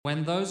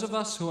When those of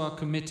us who are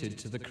committed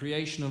to the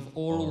creation of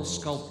oral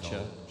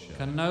sculpture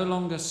can no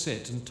longer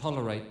sit and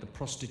tolerate the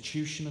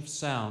prostitution of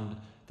sound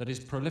that is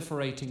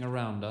proliferating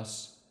around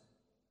us,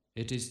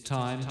 it is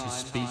time to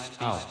speak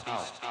out.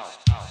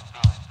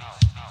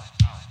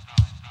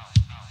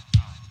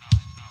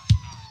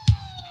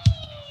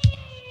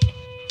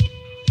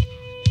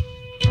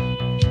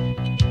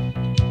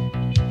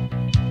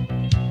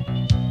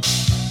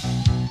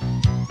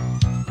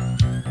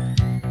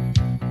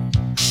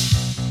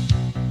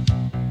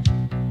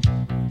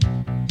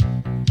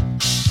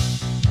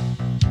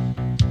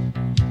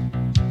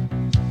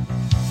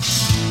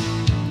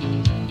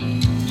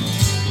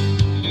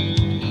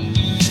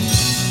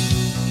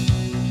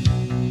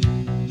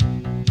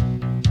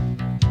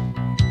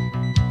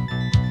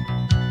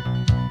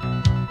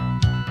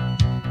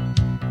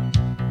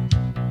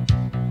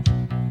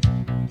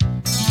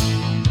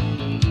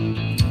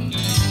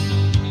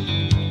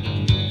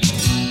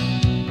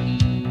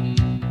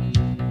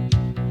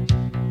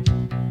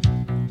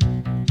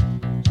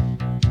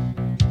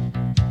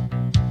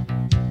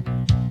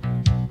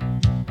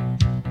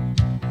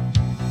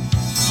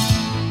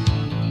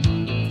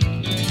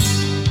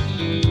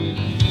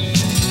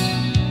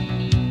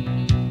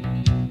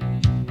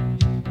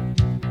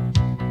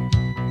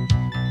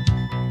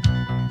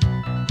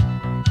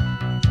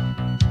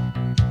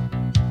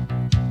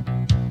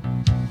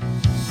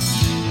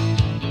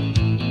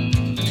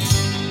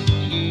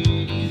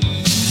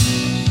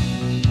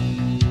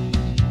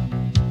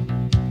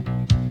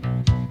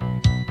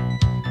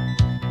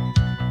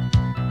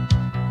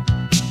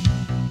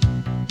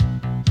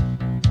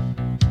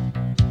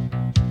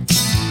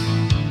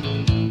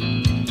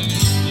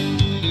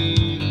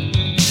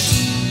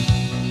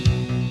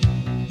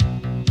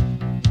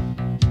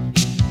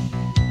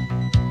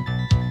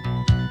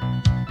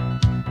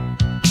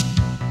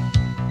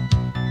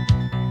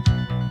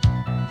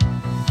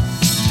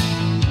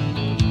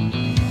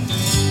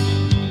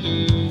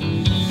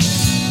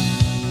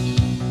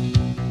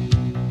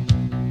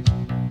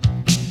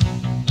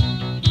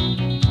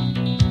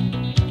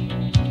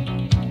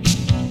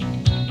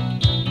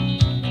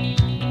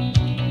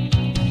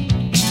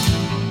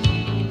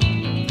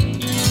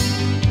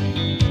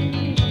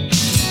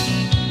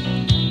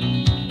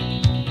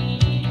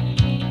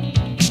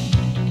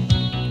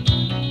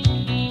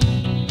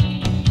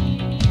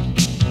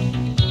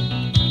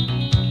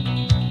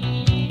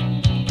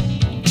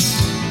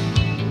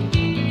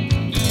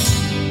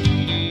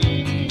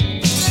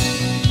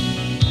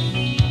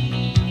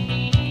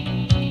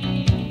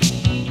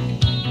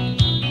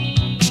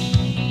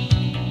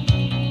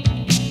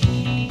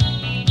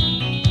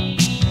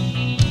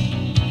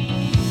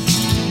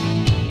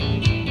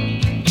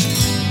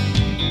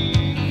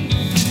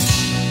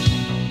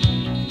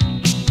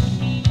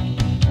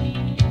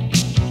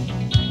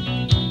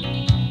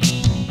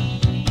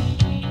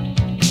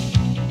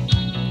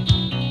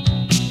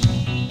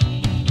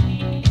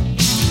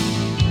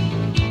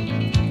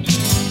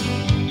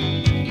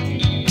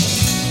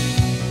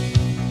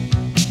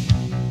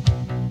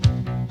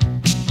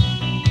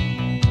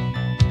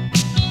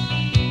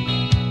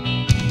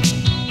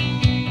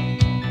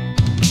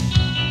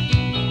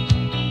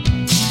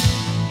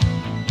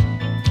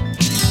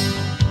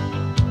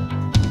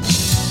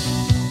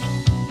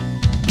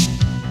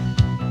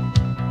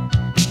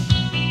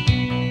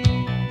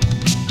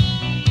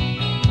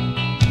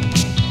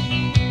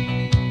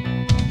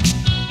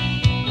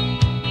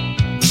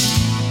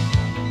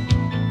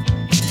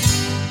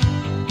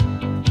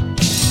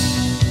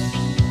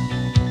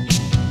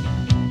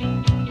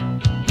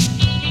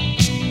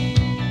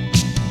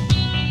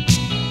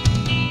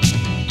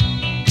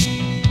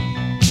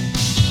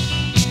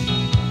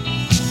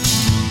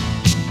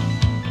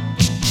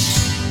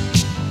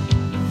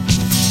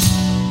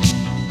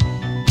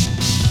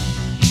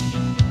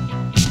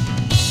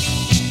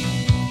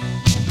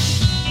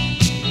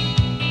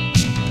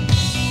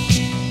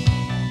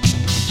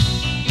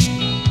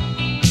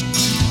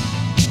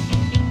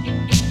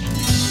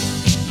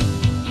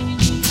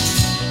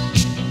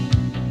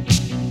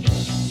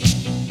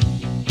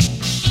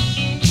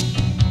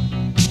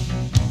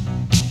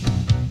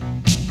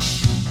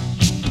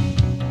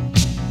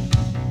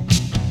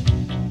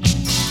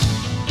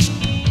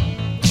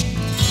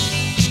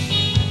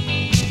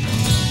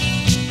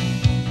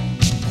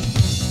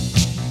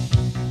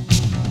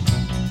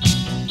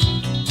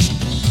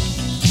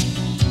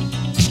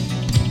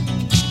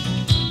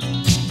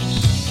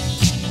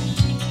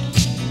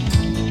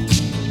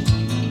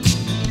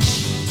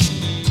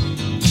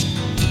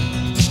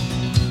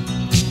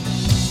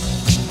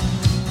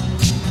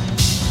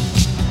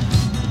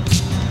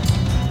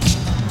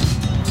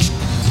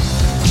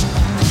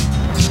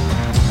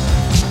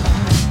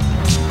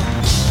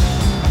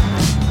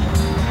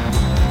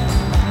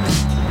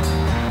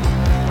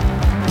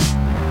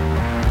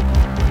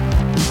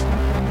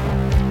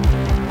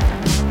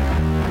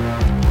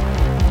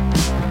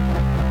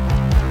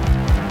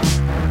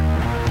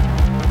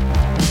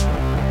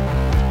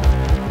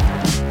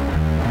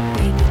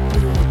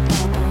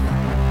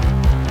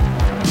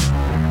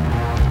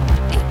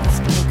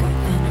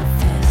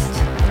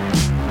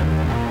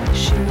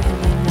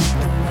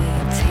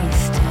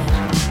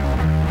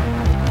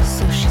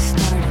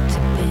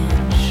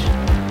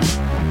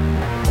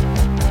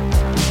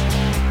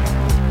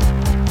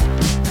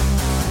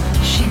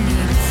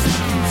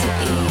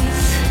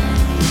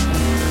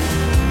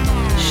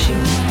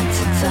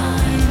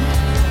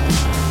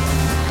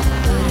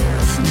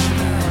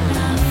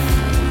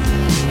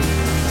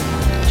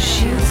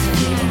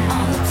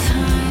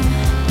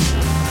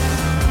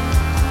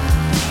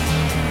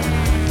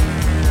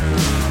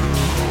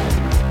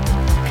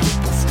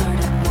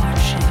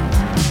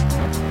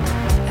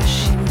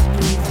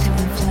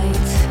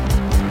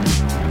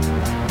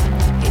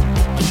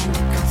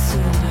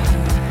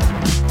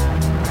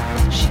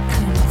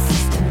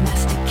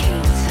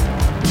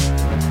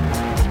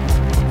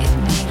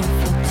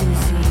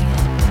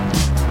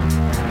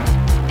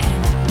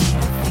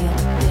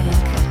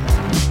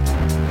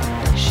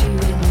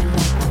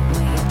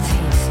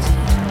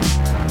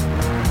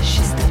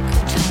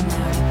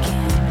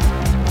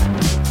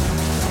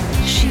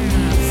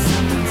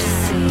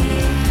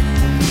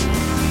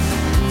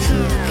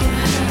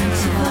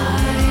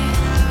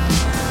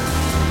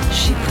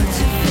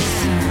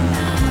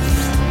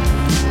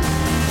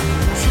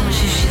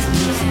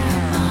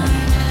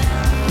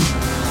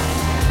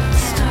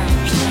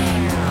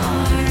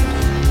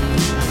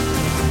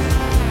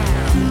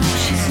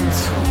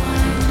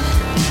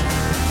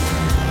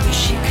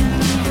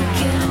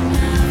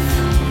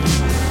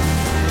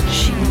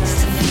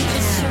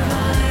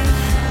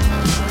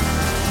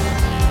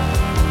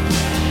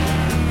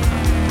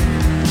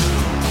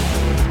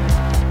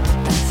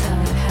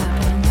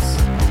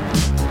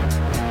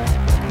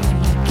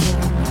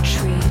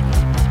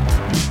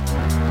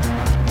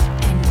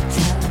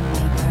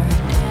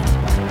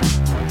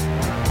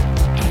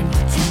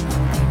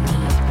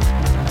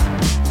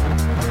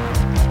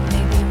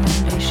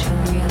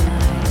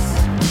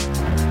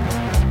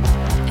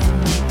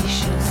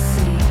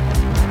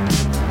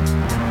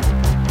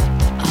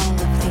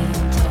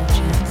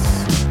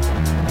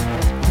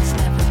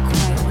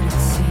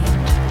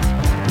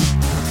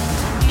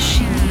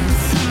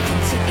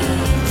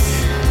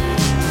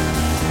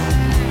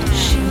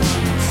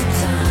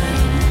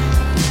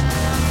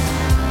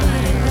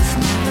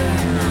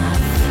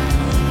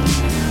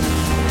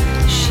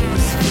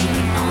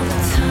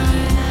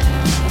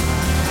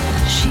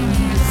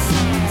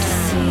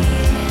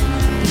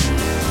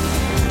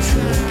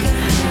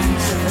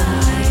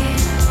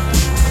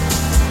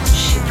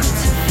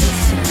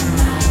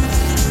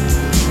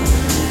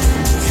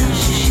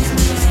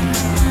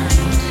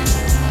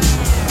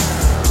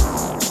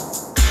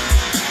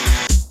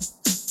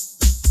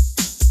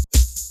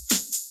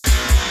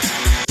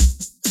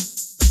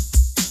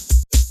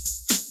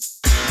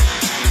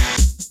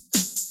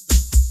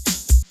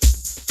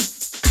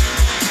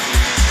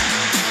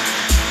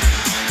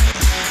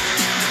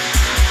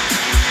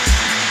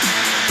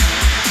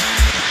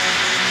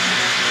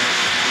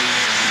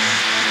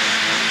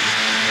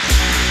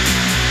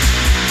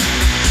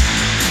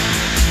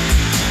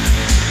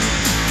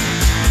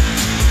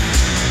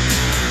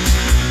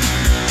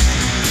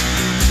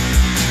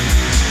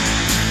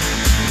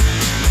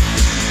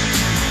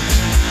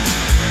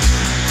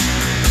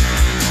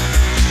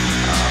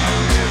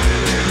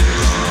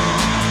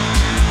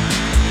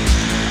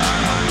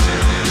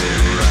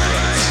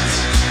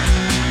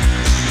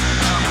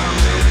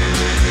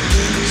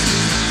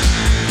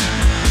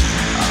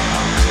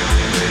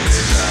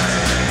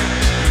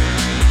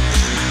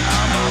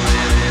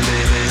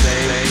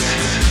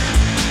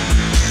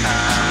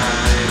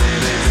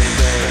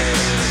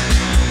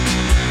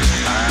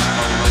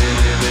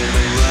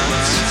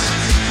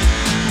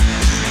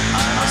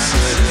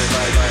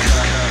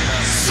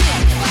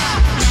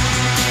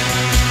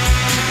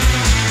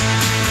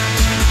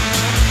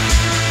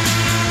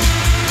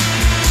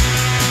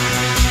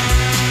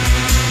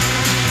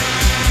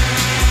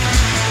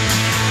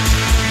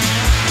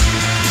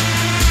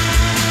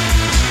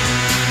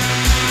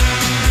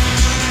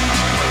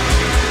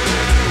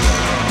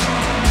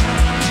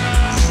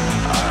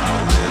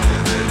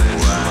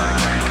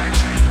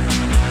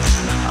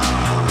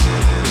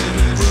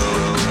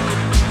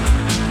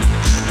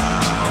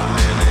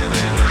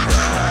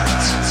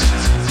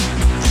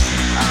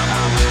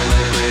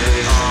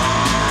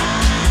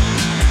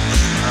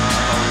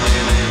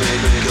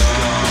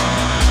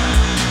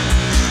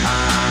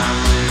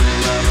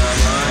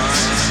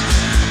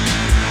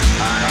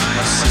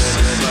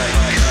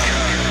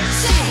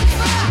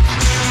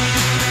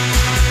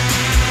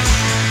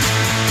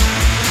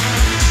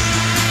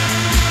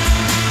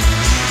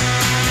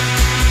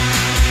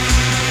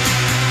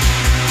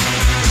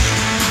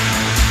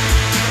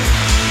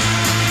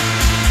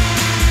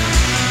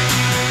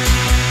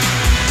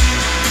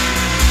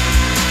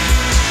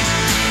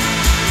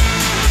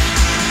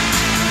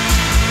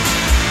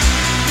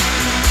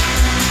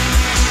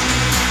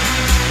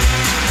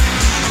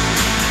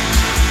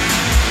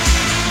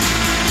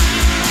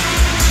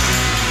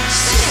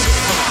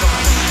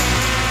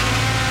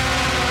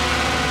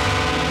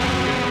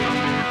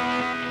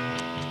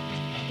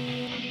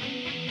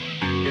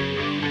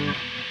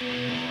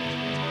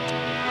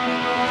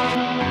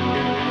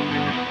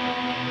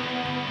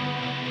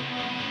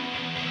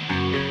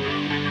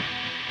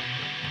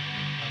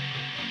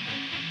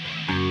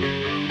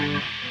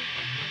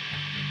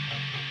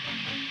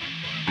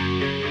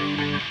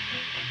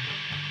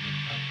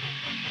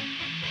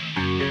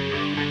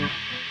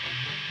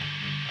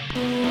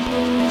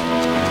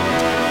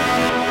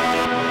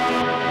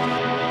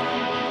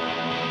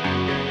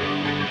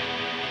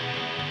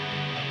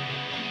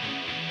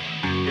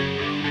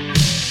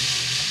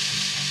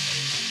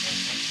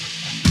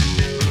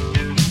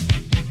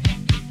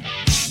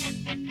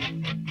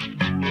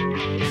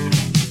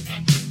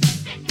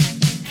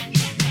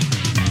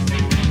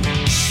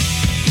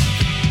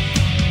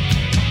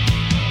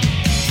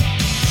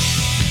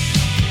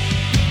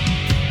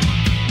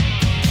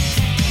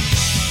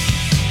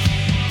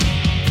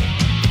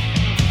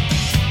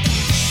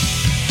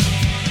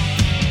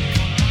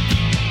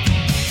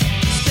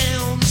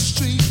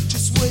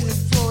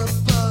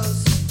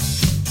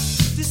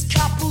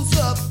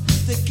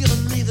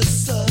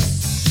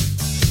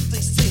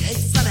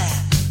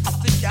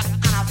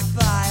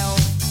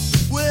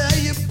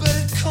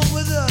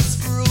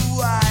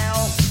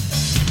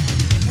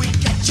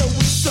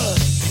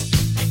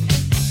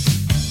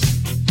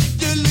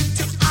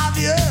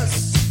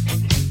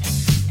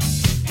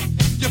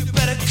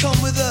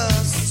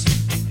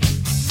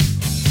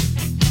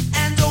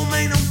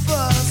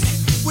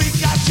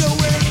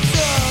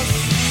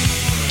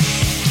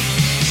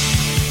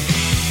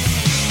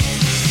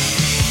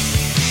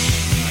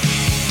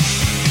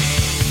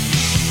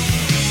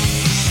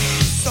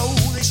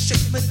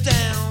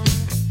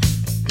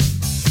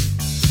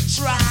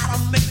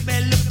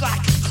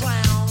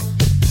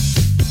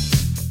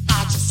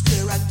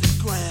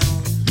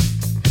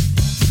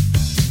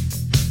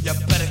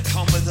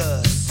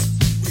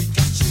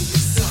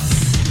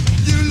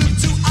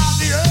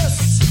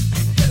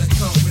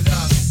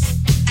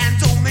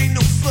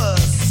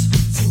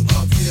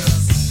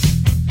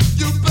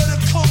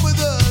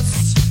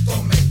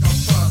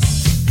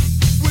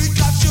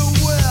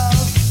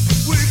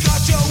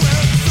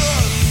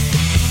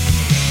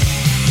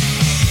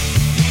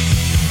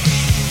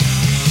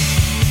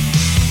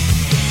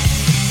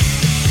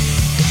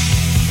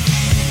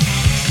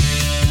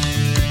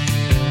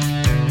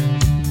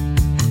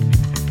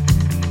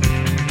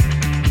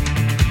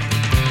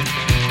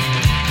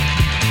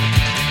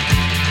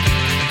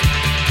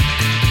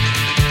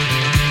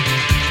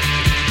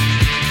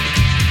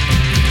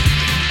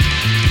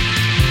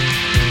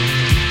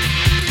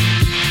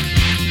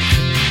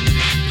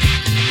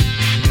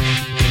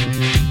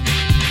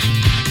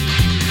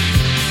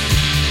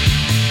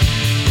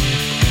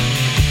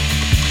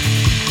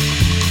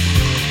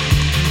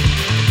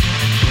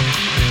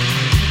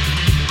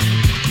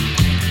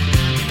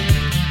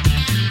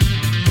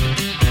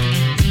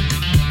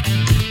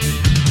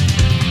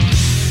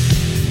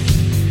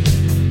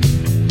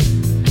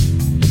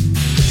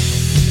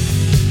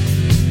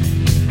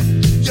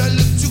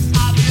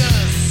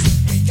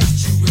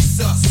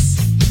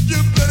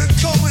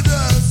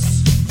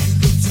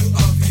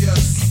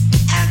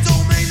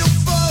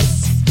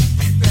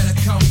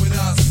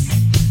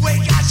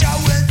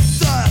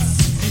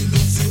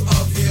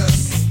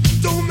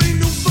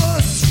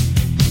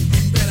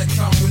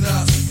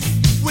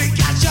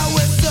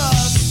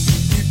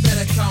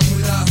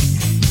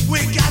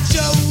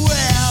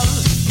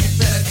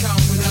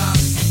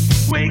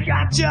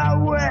 got your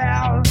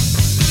will.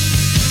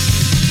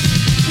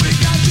 We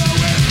got your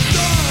wisdom.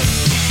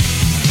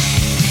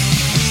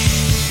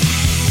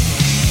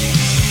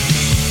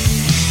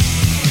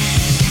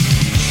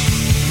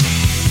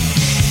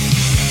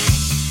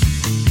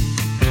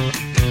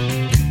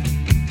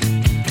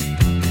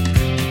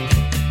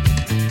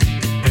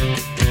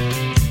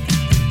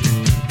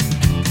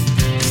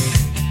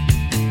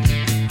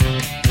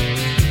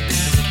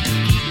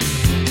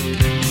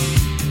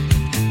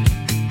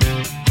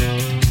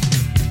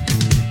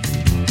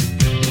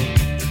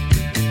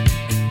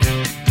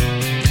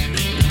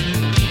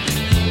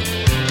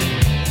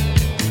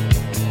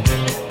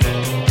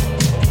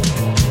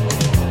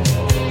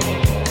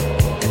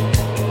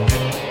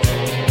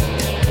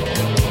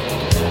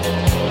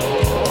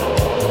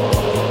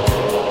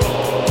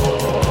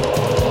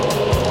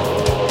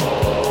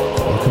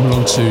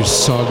 To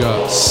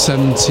Saga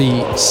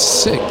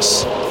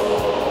 76.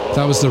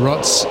 That was the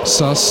Ruts.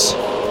 Sus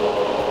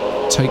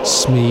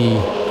takes me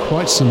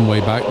quite some way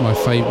back. My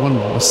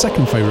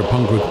second favourite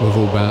punk group of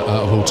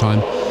all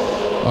time,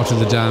 after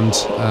The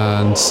Damned,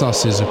 and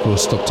Sus is of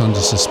course Stopped Under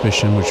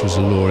Suspicion, which was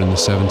a law in the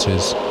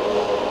 70s.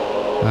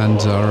 And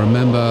I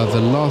remember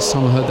the last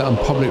time I heard that on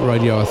public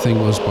radio, I think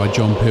was by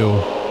John Peel,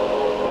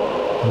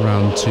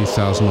 around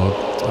 2000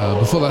 odd.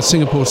 Before that,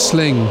 Singapore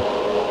Sling,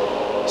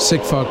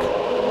 Sick Fuck.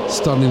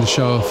 Starting the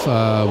show off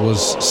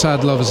was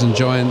Sad Lovers and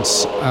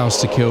Giants, Ours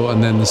to Kill,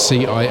 and then the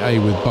CIA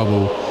with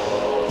Bubble.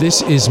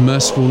 This is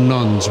Merciful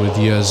Nuns with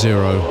Year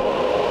Zero.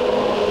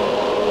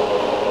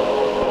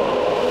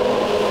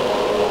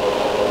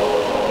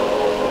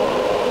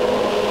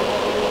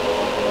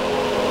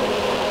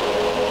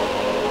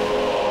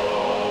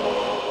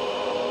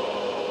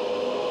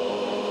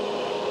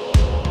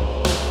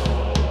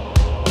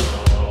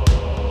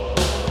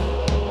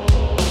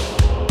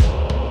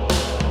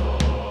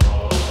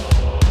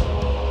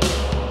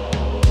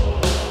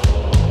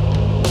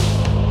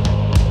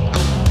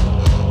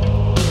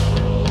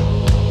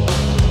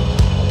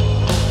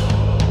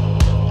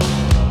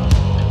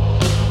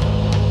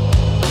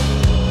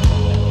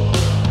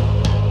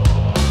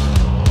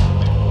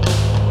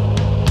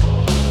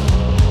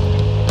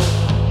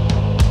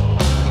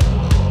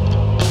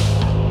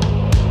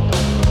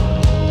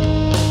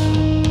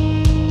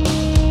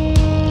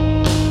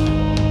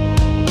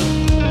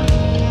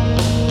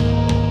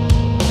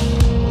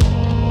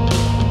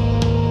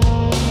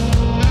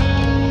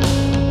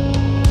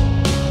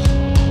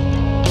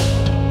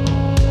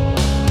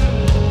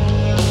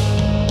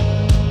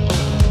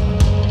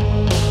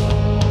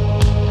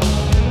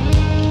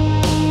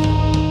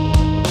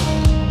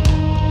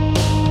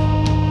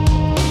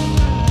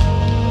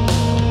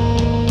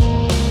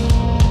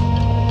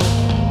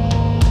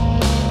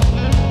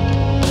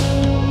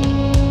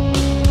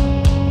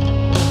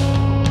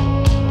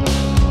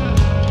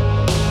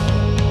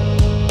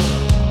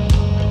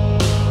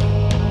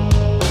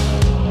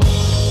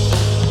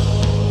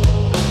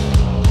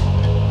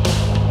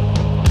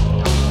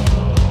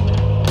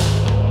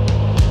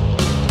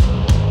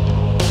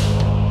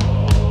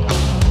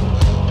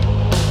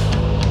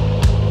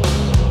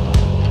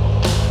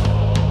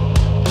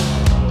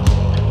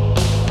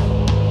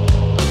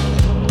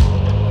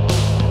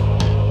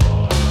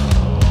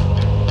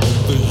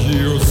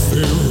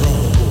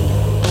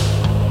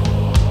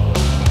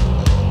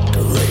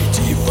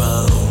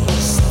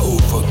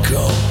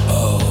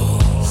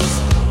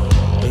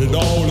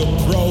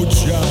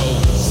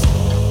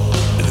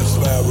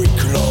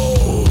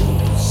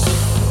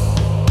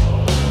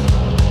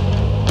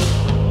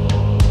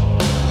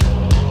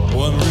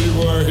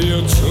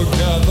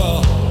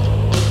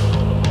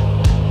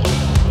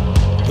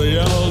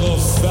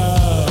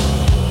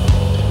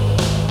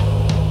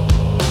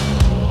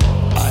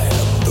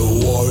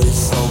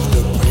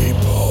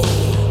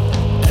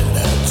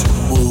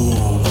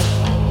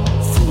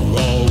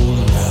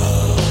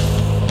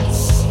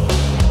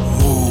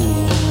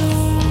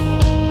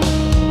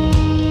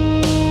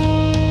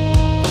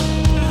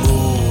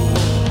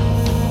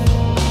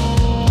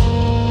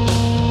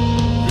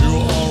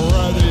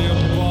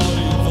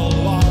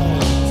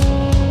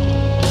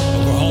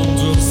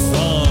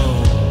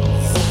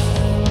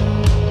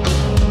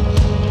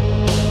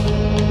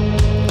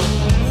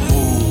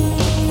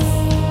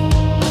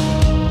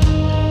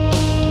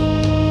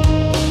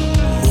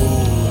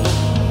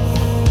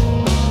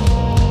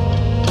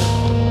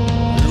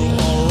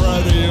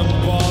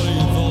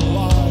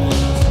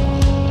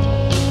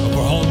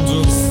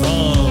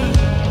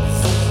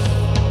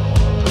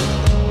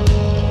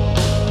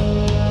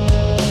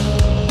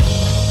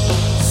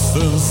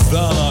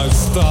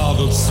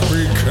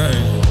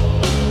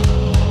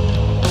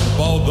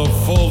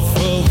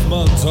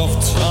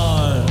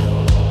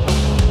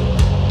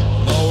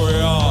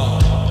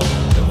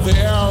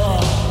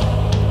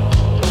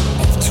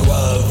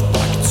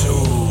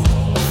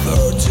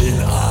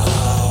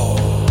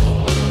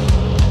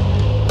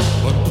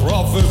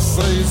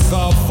 prophecies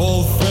are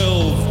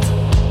fulfilled.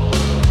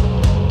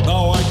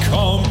 Now I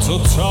come to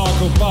talk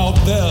about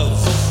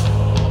this.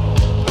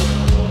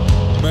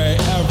 May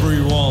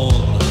everyone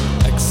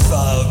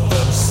exalt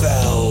themselves.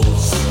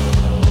 yourselves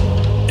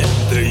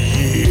in the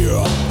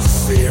year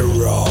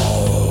zero.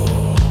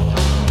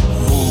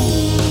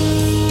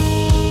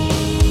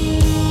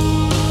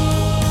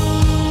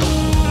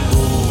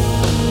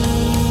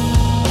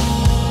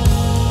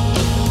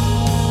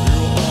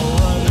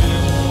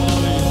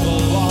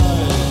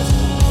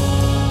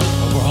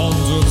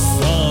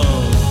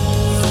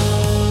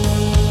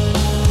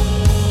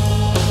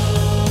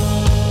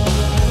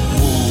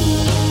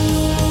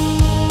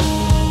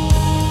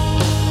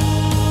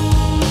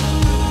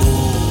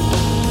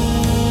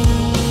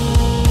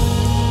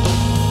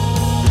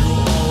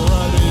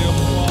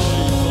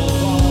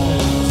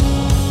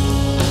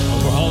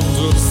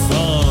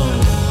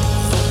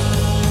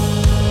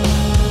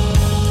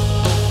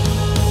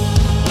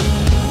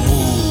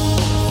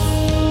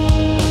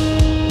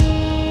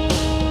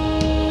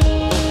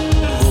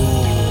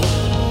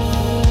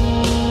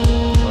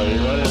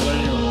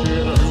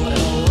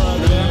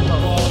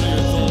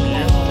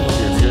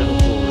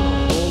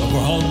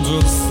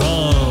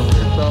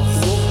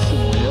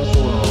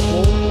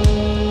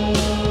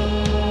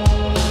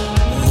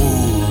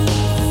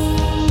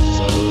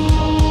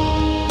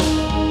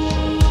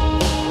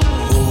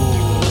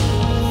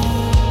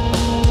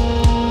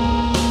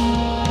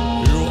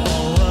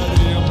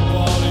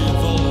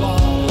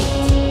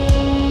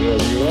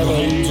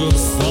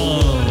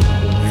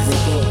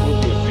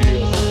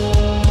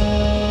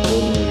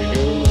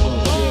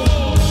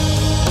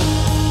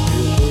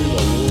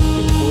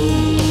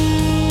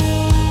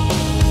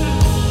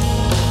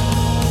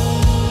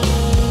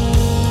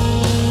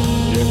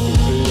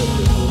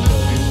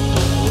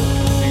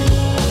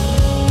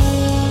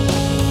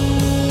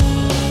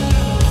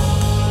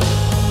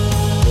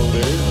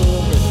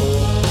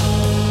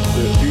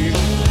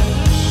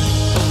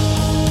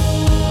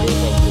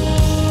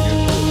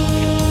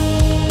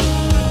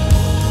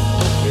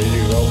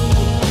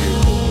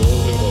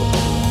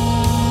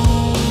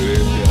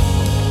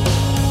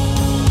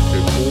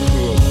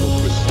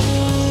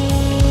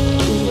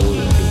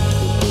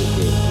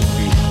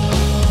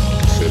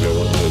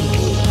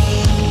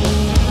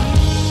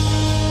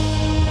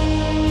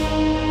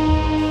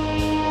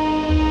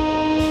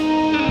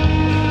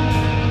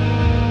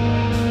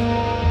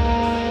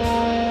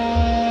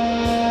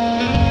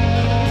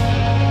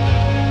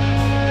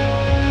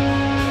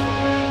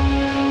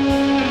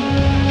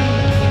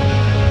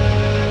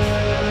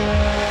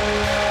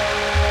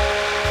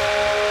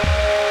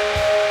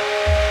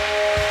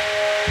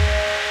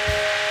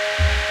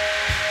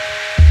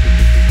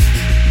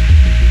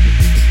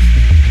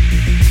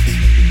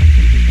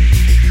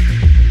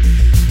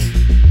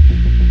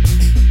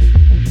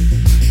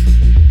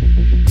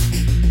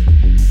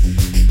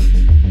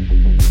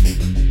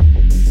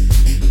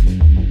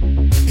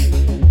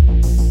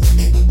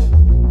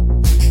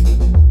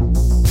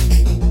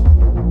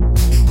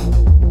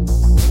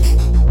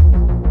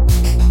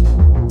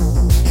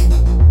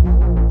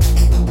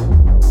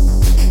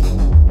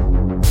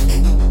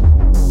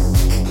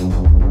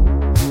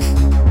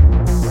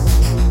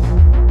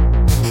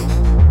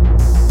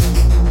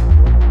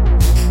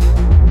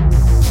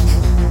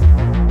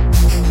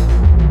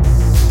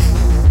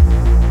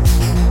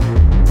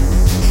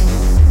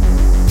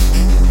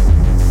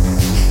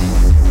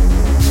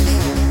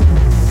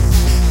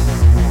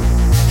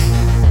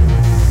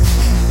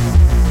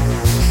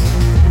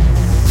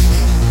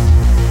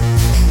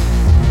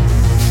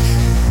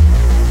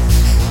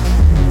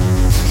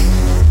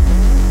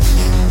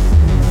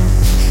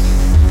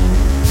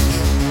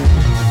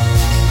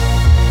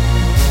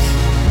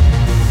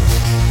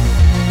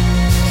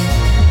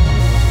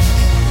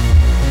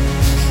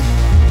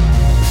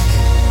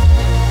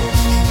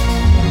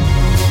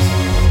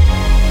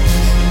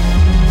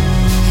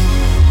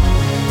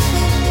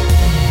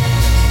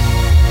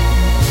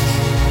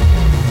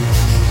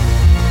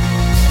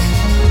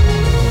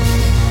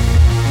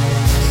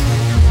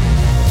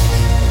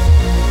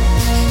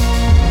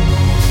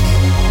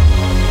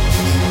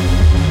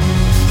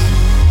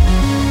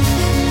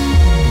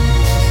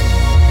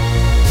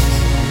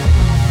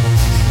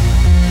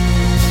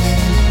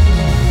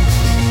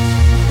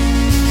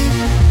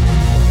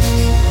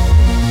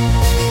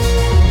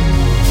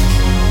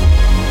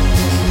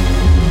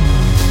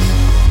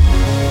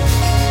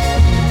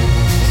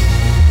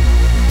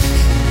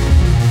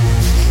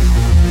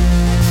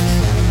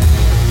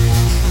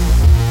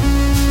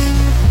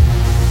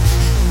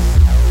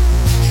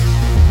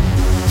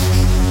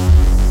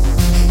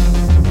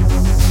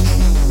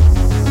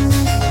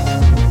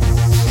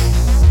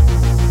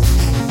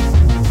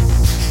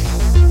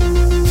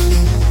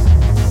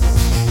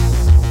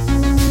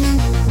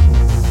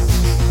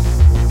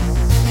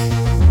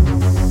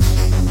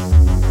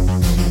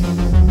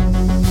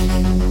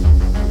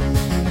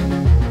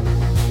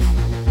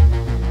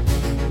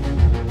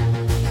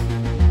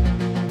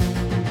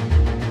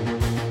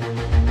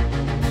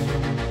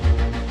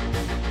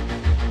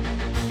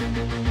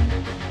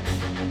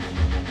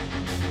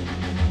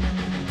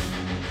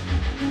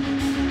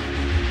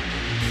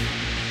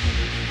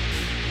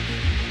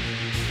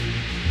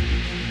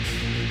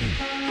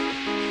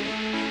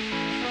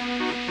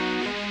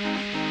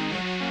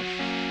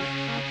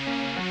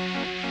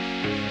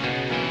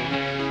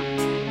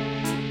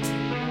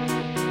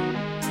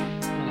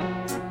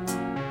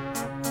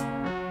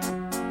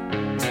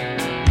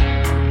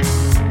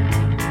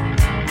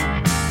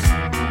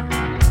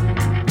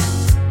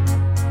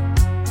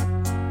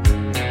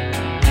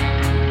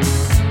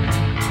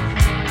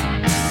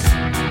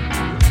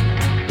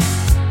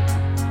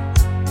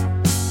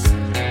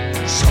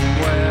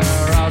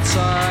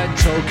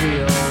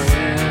 we all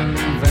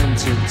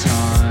invented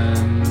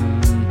time.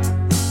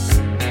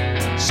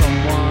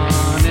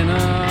 Someone in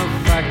a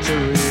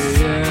factory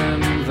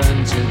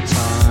invented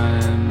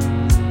time.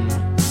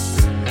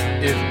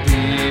 If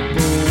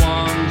people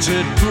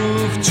wanted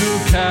proof to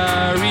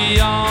carry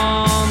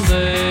on,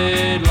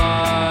 they'd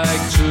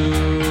like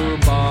to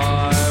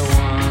buy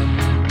one.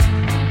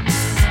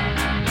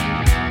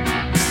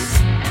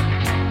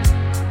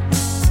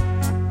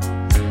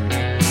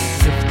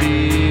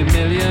 $50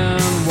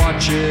 million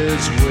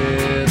watches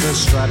with a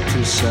strap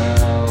to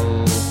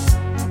sell.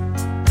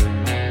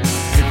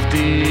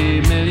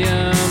 50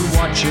 million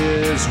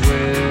watches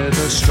with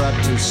a strap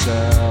to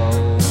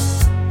sell.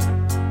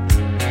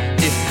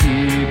 If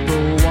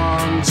people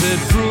wanted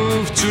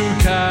proof to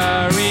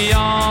carry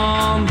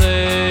on,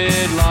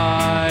 they'd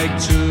like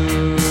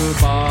to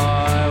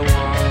buy one.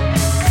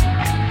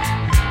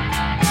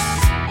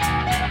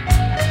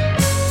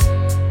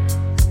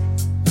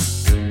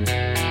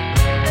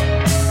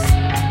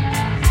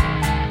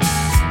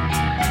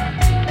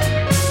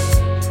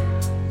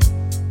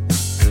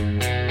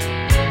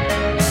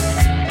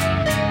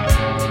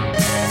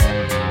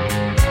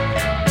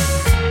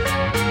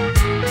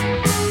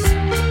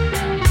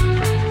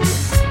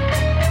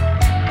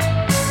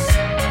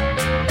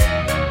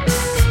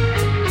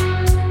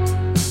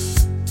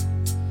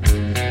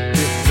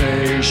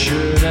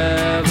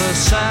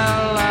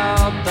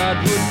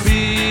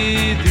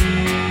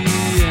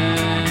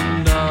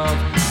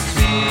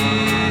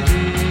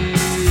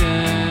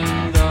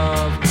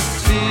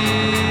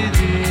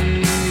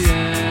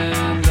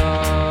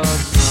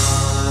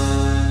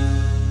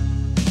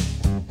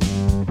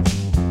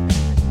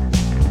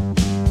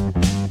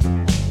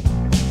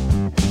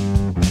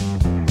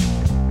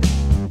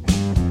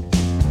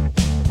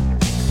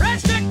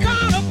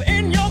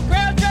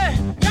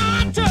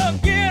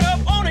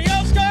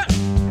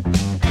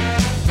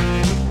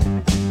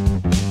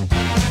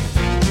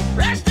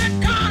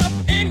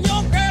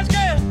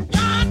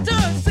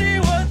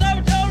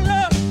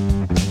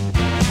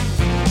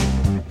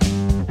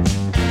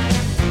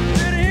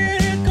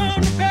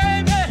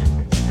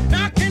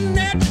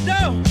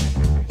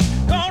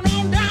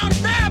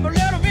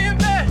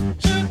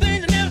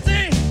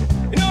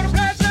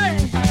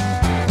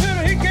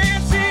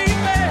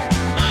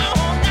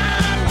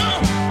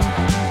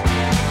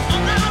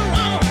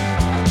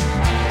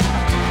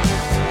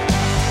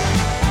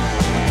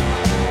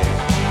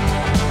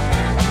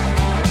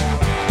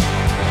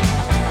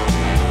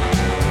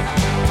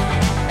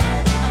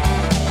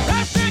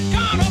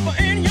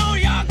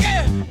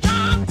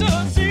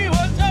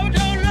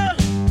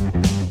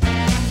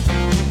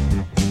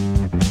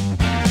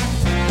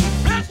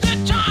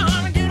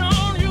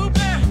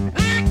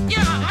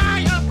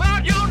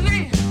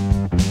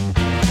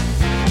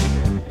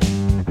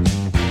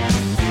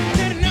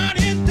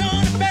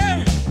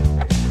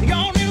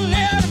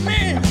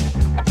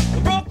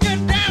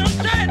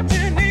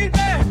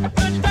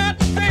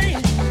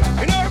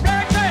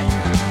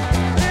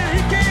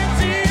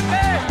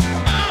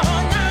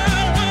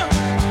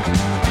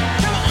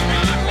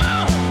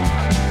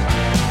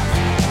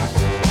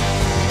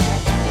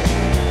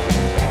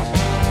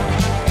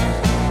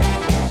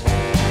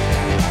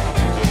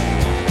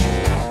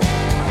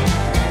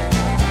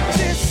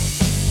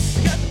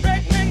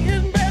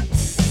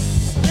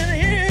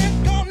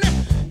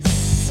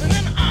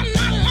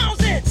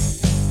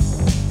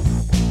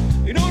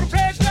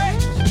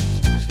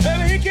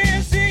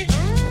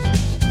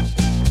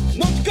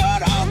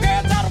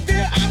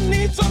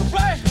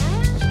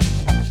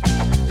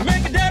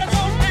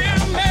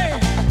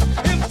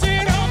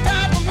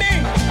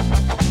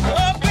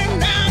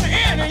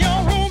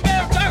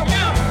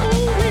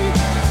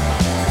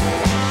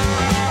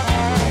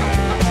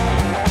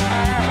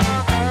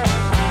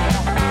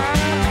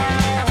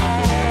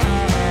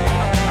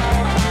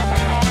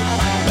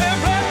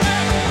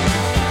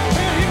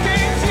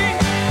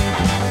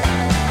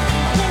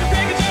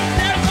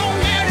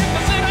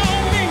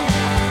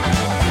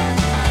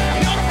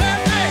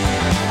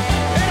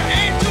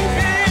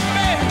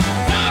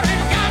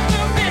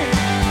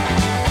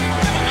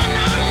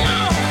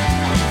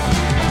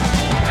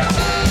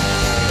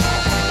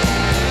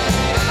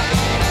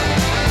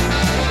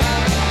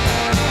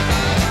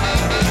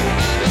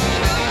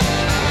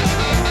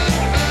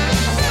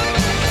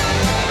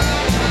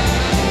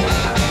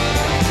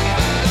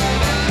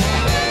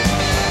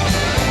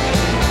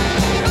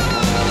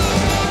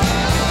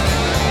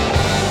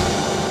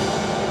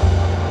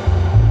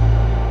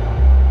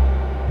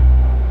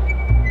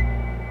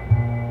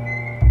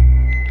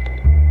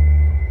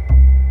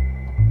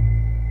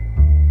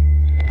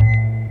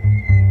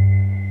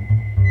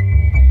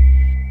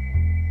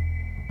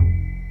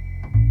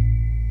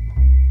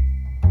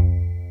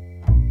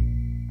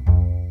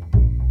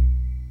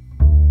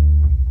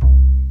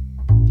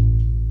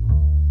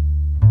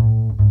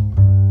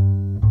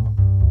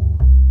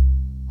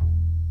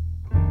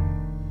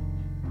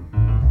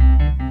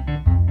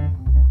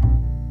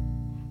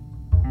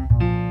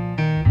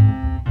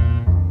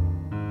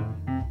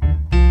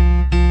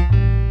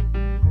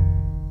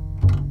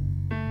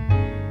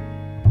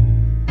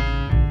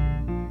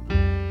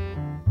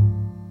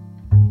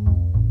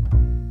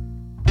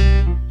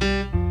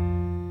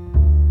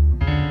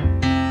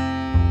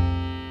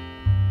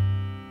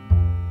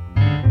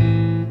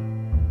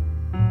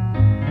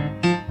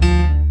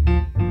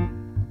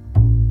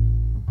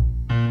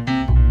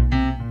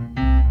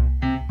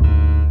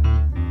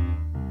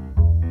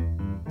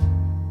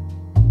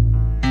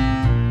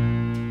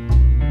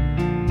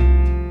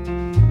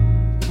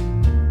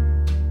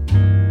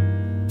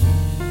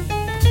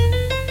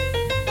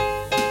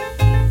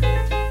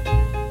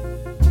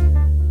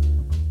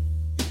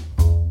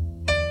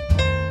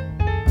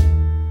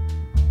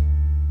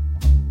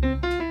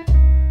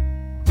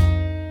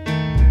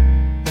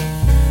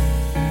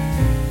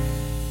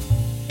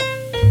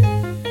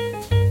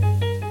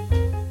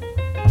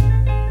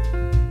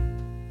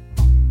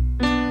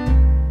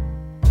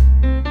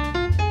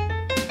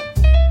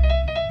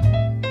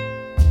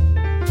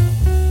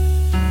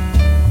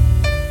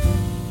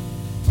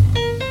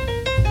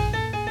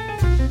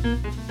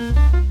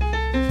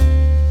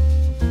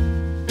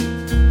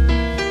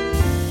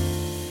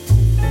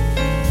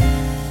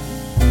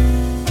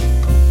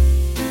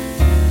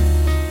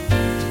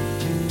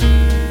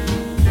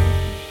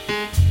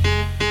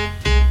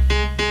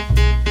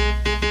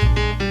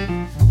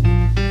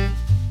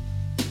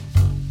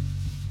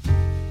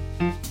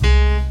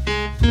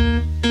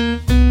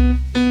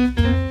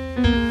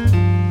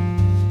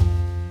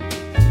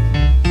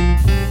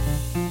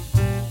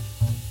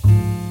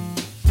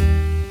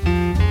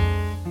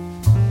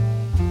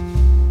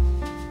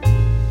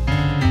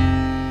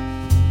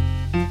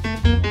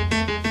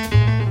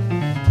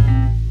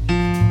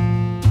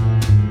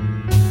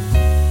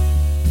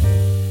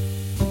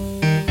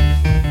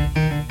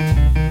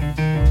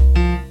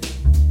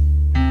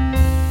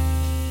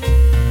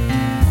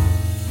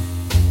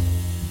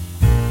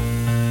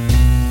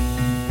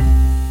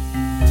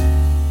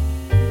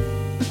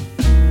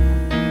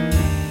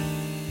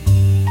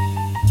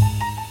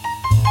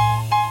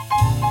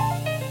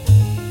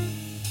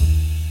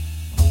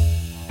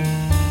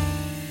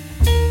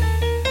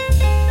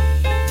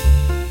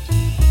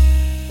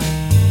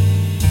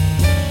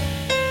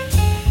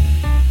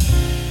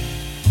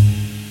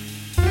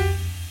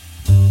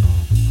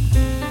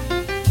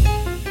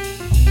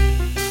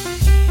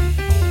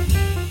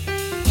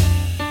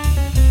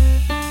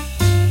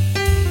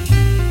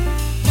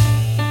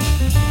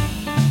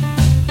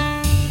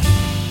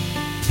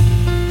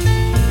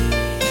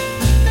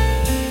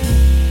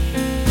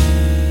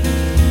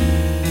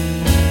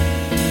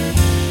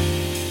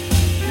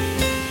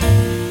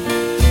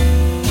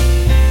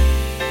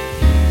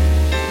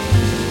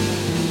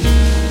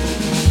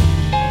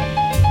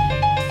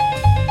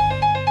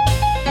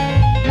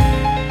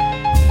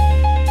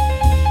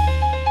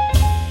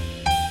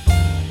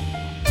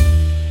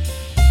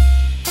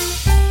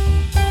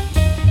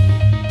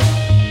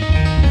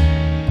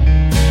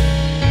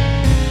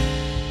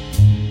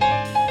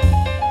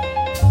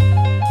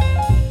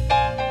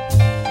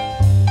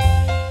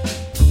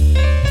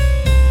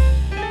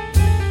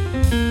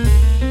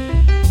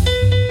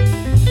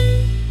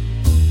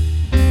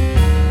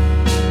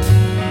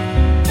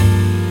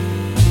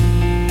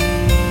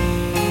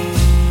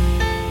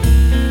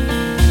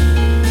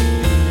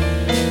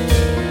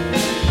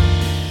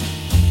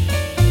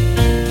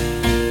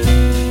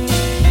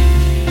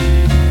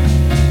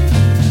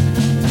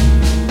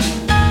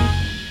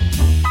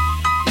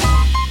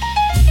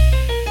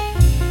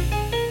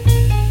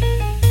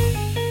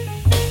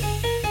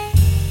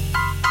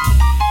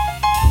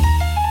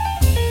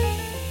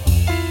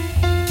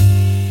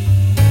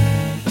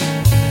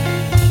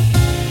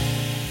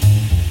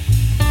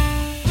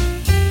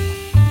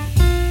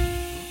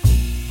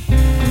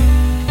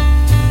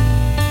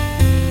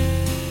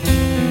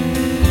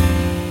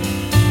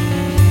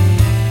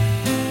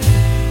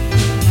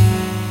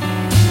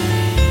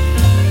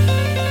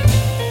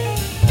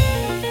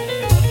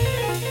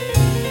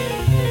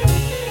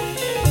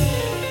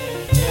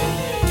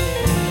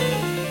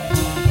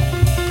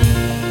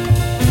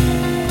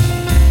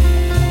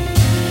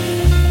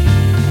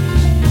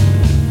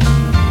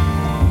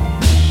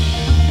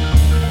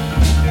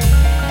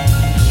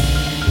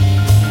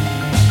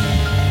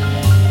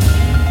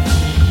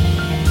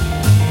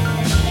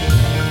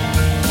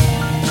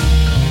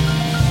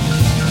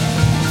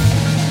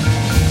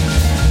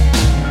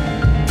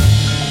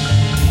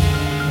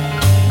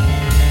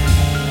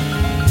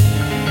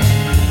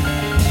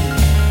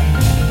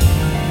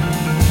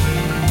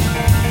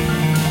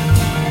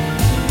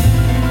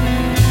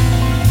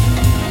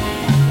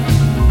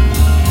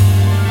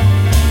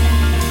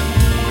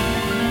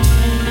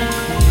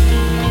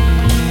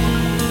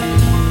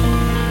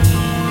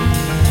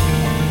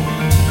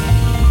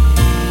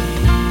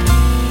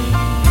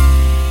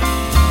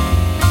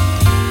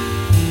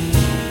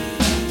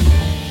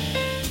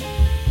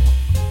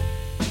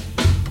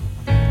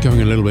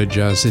 little bit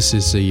jazz. This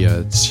is the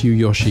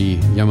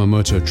Tsuyoshi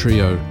Yamamoto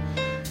Trio,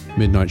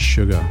 Midnight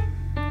Sugar.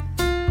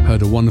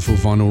 Heard a wonderful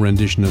vinyl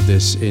rendition of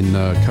this in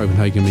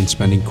Copenhagen, been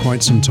spending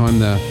quite some time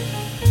there.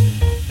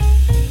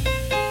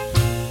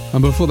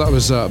 And before that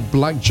was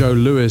Black Joe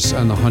Lewis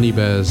and the Honey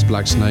Bears,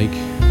 Black Snake.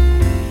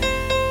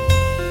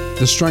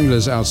 The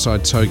Stranglers,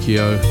 Outside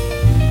Tokyo.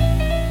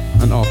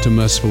 And after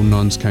Merciful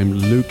Nuns came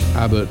Luke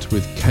Abbott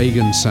with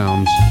Kagan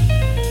Sound.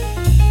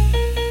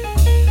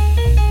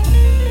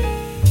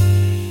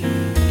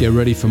 Get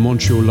ready for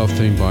Montreal Love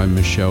Theme by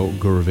Michelle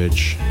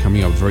Gurevich,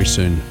 coming up very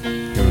soon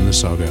here in the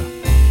Saga.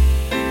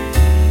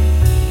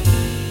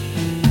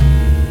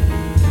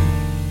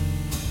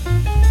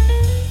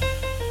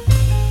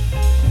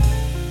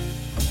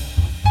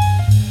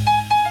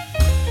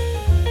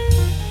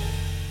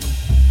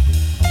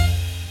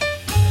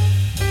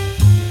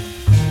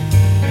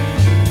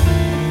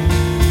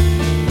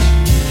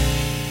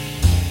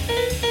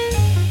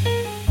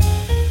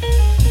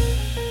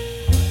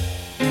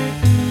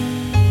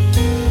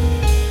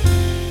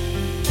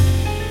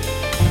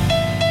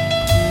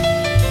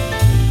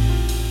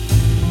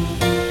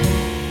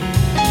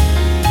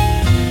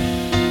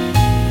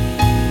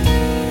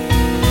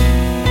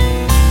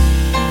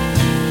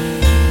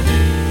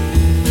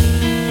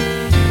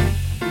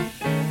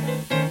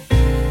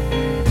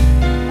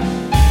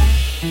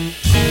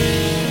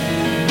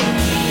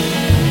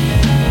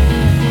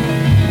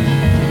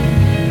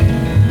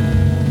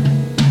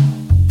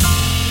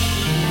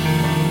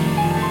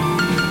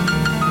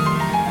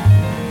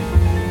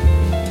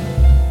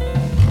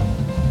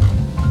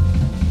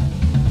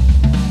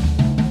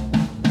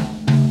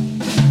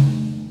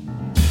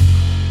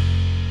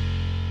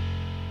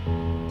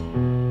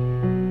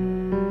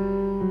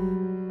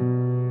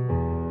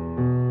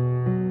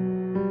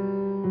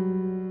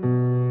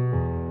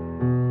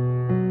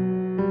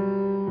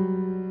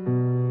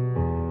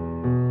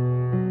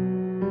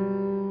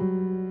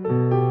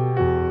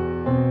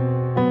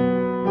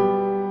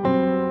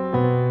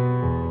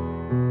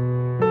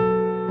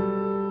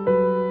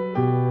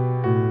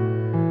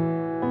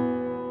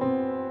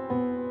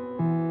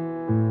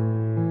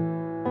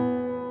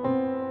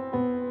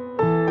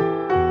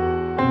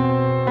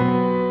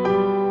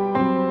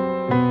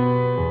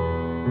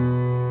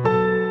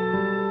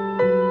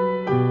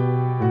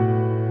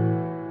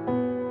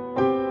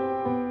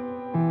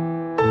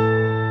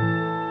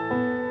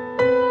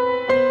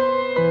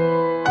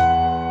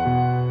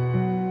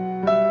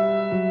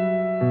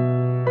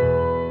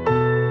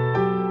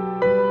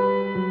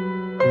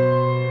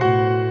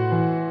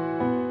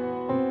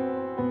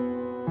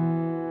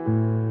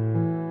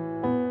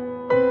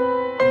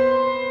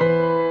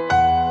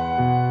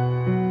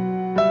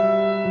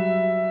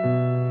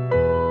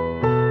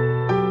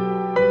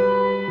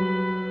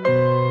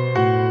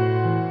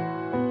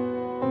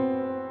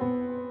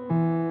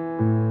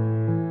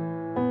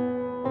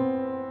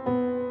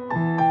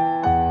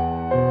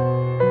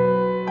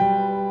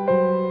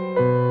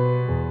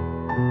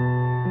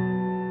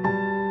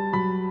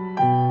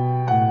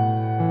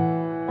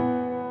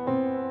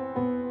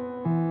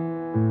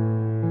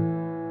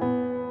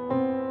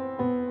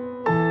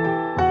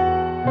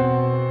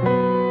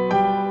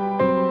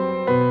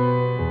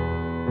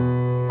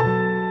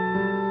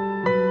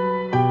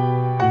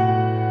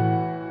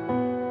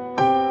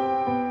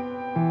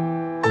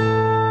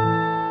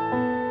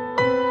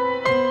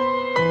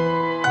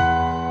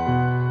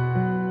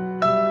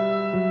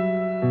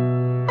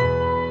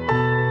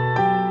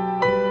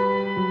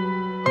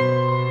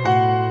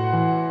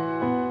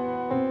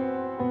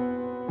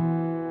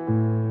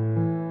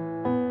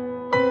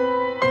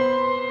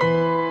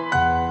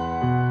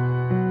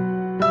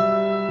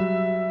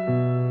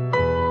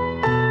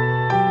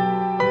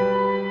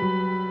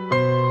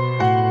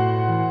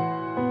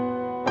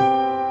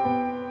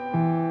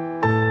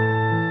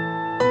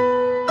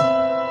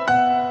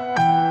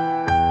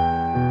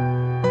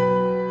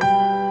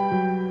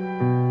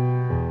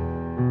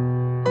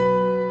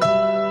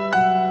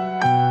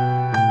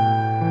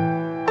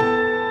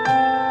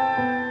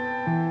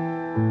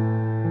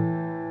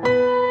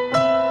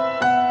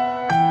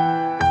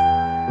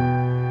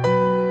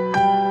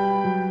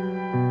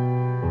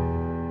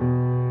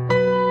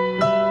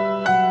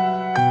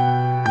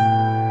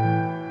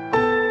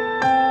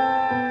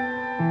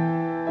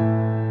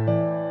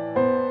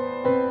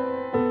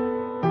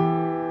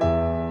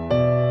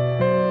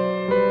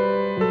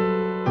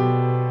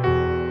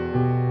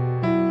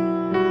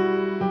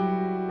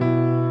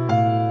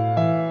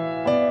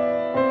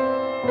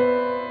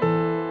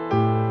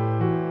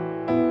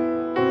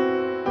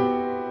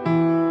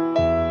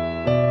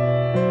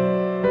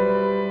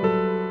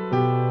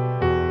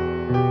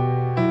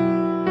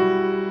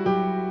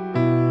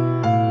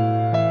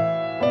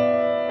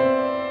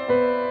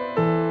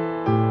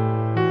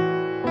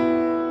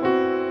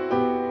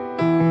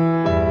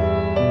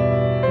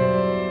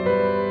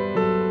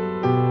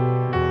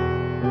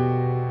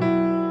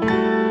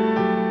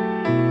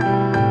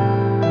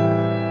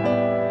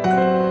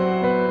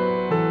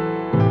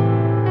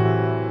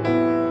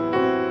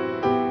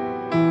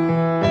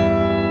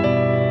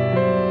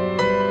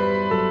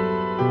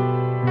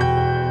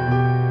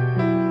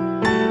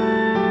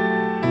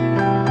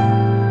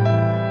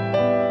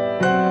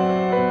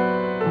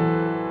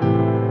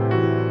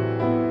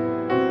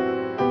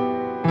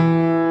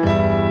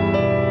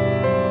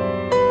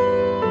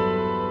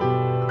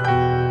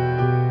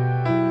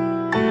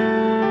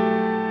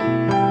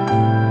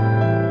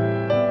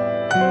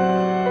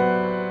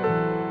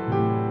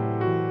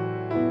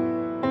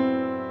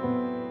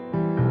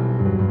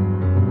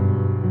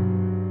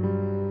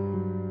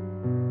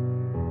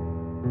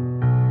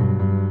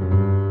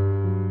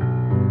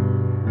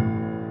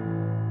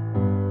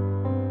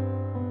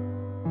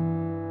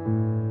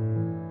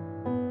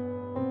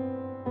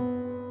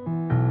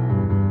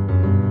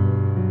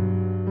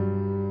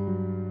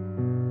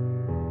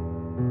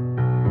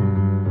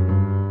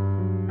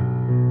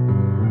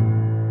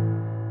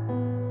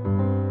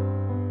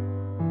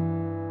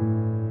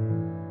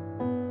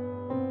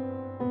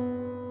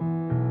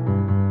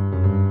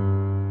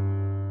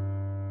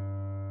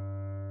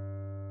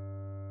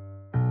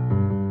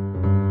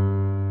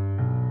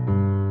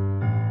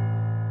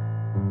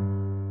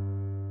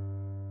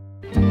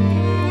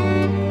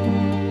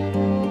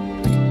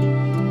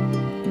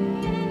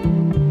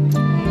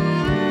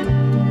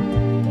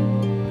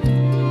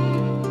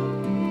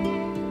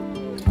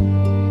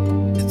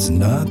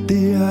 not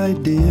the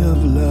idea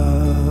of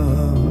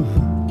love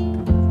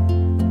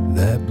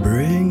that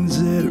brings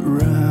it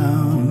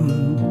round.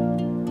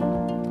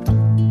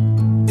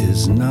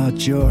 It's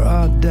not your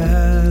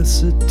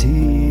audacity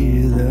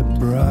that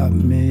brought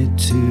me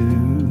to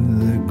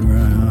the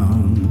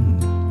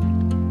ground.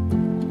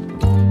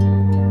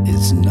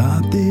 It's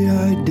not the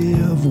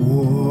idea of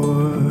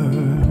war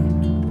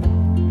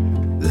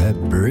that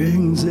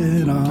brings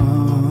it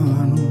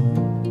on.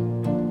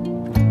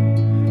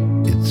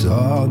 It's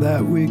all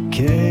that we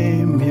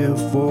came here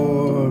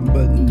for,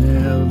 but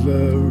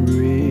never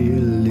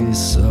really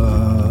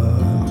saw.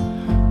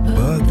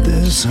 But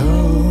this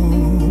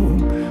hope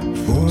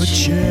for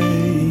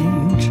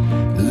change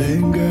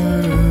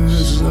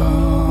lingers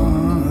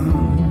on.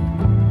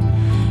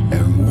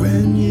 And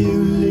when you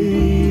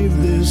leave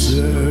this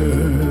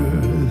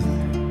earth,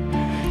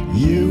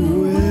 you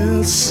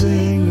will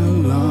sing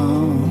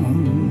along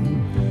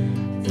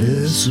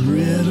this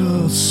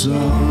riddle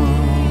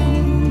song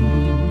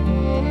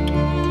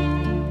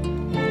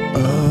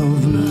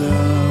of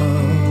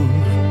love.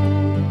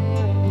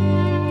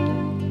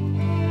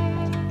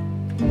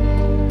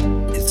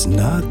 It's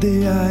not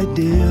the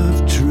idea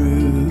of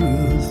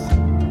truth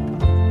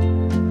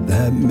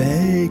that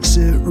makes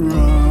it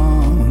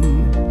wrong,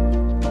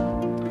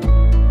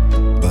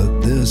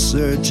 but the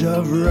search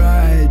of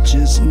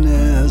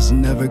righteousness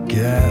never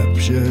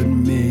captured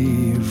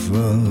me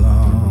for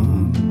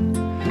long.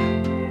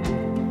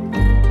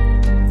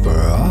 For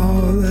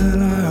all that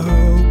I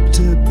hope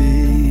to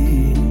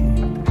be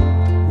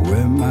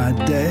when my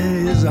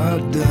days are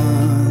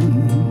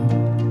done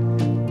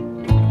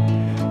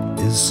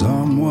is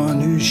someone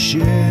who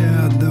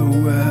shared the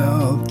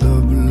wealth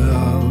of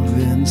love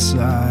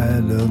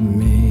inside of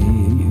me.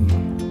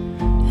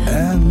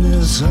 And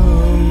this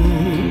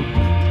hope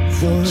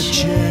for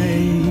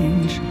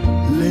change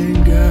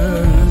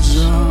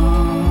lingers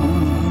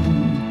on.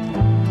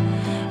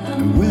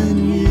 And when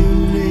you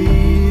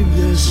leave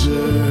this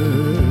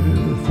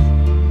earth,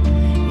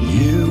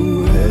 you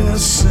will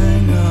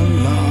sing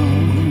along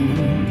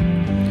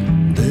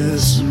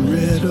this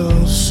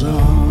riddle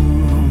song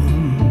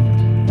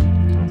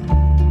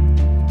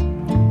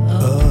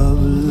of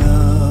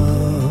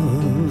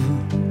love,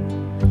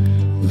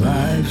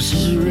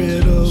 life's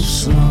riddle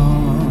song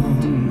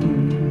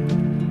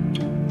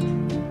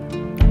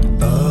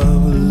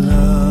of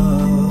love.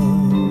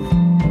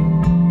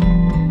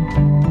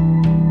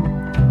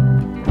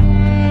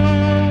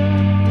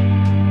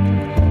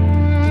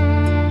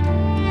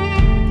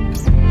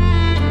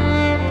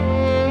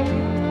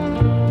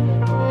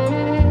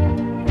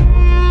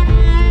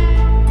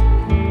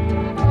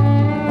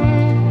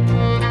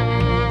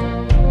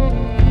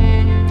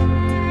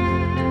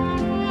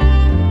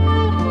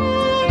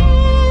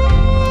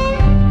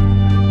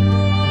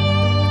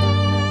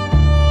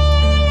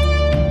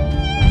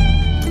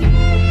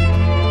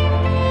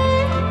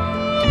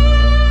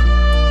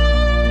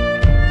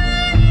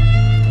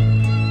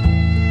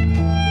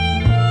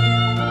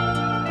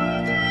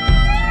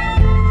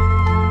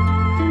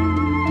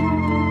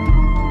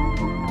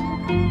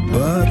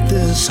 But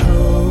this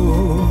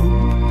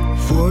hope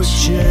for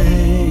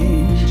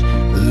change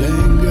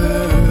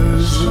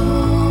lingers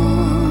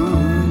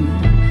on.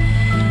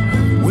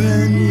 And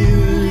when you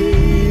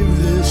leave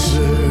this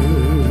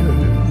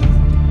earth,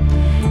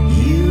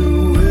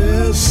 you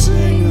will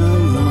sing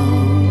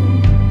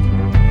along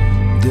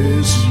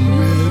this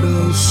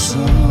riddle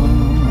song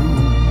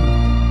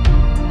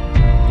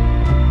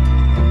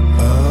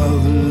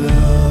of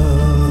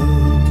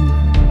love,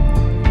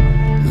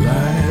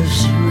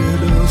 life's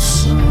riddle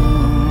song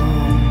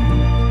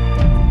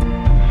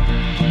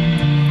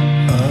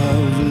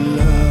of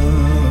love.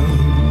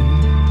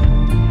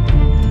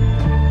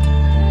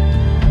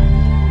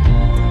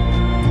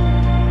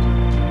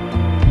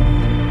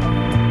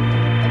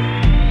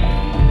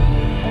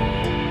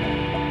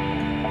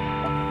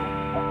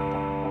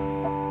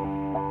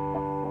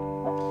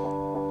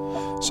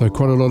 So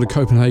quite a lot of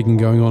Copenhagen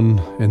going on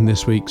in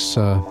this week's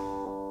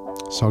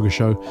Saga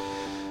show.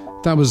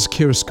 That was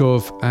Kira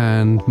Skov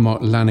and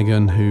Mark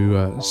Lanigan,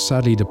 who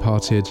sadly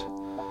departed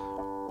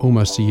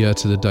almost a year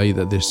to the day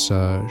that this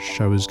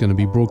show is going to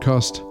be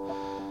broadcast.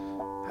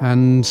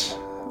 And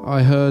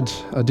I heard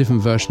a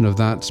different version of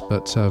that,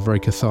 but very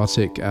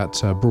cathartic,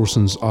 at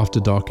Brawson's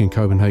After Dark in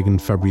Copenhagen,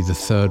 February the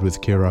 3rd,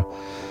 with Kira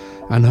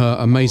and her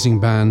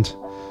amazing band,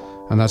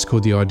 and that's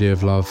called The Idea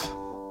of Love.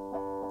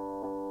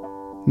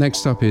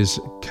 Next up is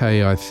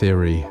KI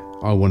Theory,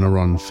 I Wanna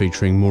Run,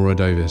 featuring Maura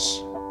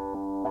Davis.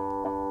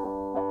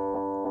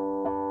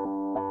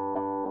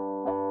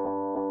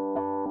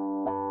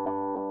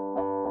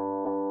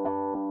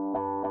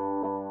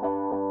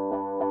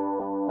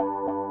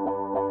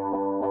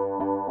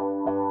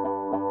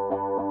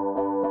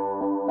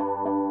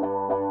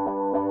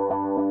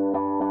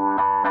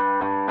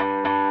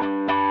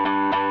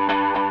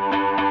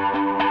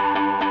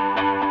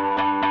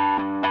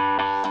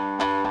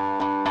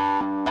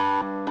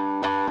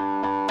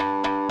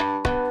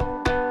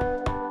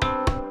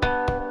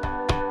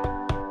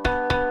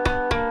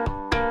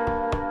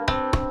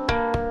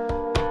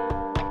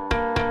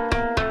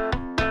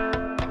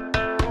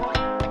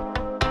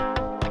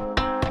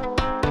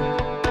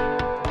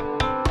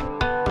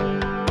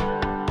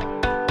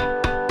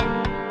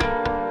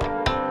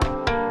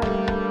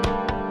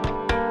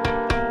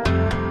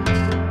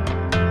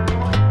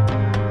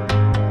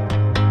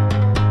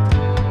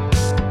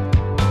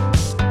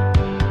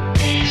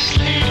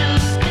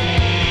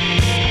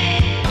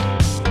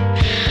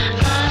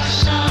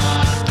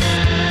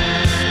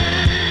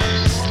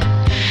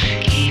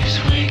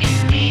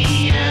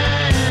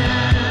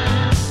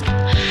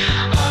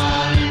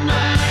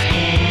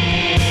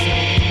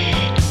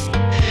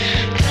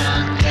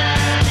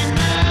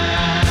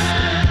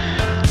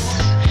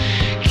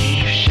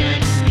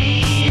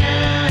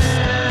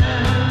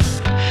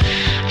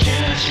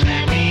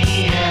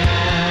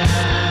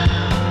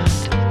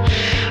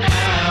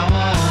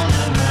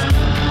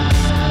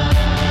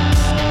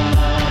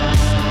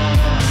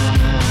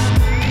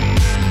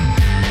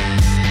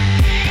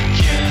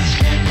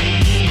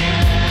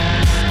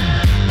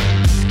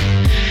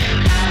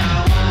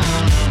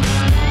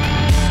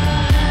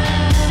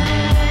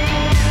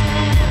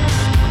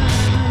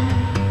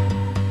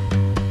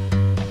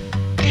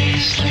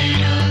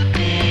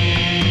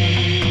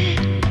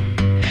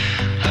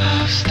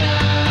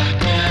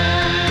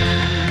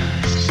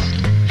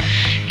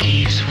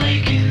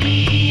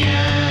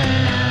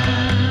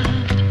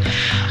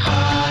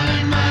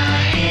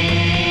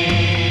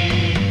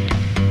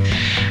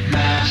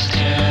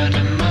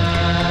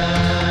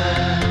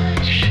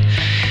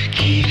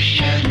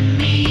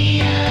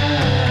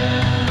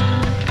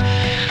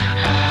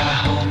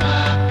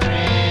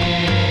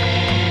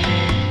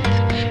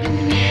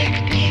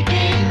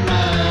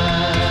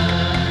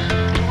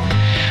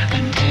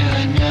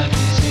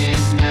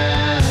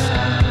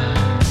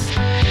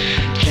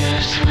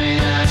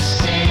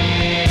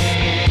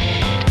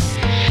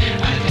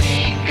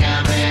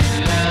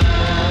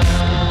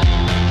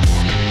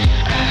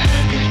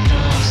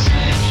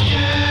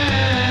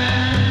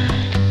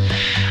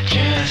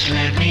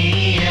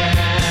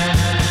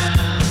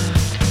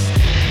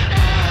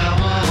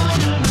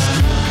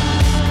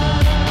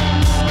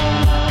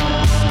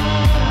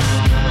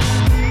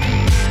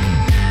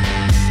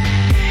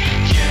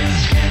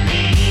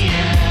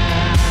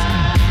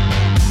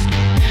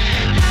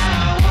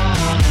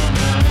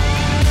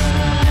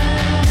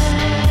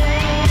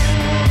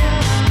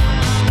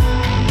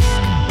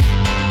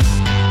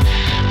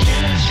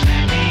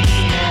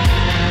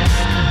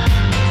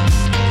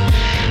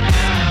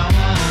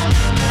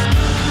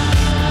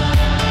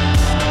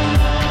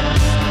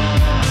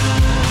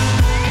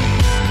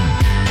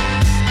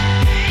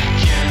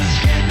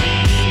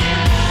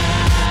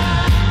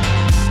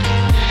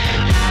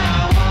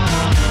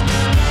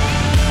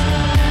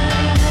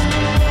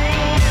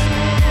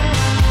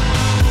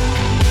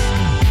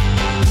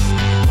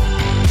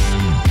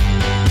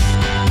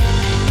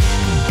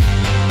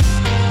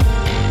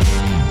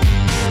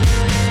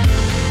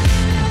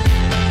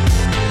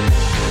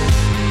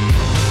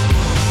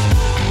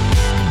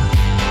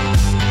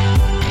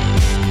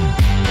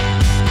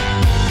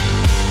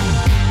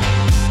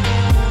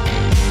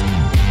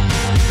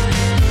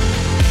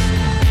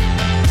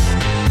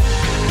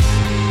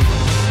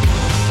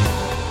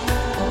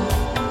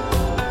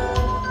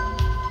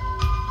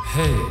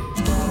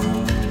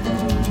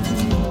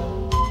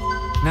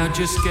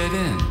 Just get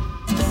in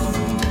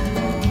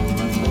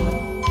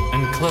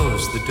and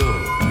close the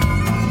door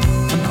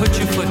and put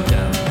your foot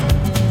down.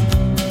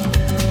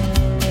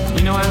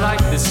 You know, I like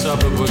this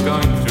suburb we're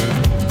going through.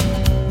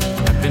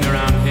 I've been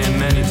around here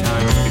many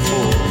times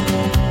before.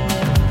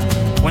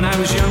 When I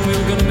was young, we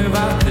were going to move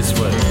out this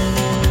way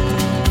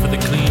for the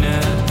clean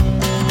air,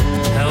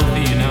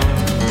 healthy, you know,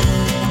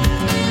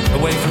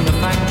 away from the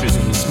factories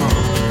and the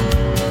smoke.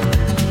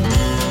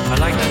 I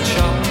like that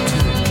shop too.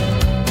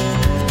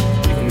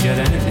 Get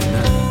anything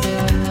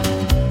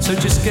there. So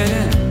just get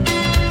in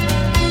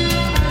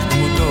and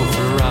we'll go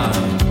for a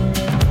ride.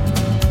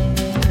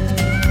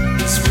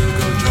 Yes, we'll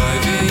go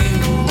driving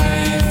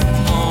away from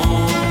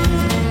home,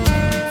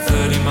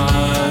 30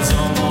 miles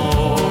or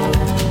more,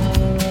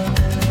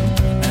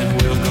 and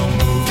we'll go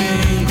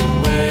moving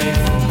away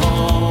from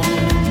home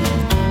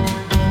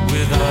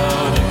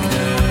without a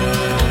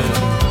care.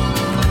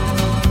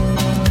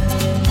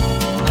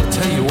 I'll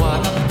tell you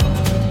what,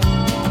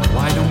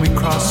 why don't we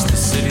cross the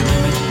city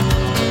limit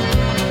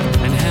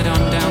and head on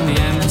down the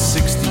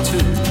M63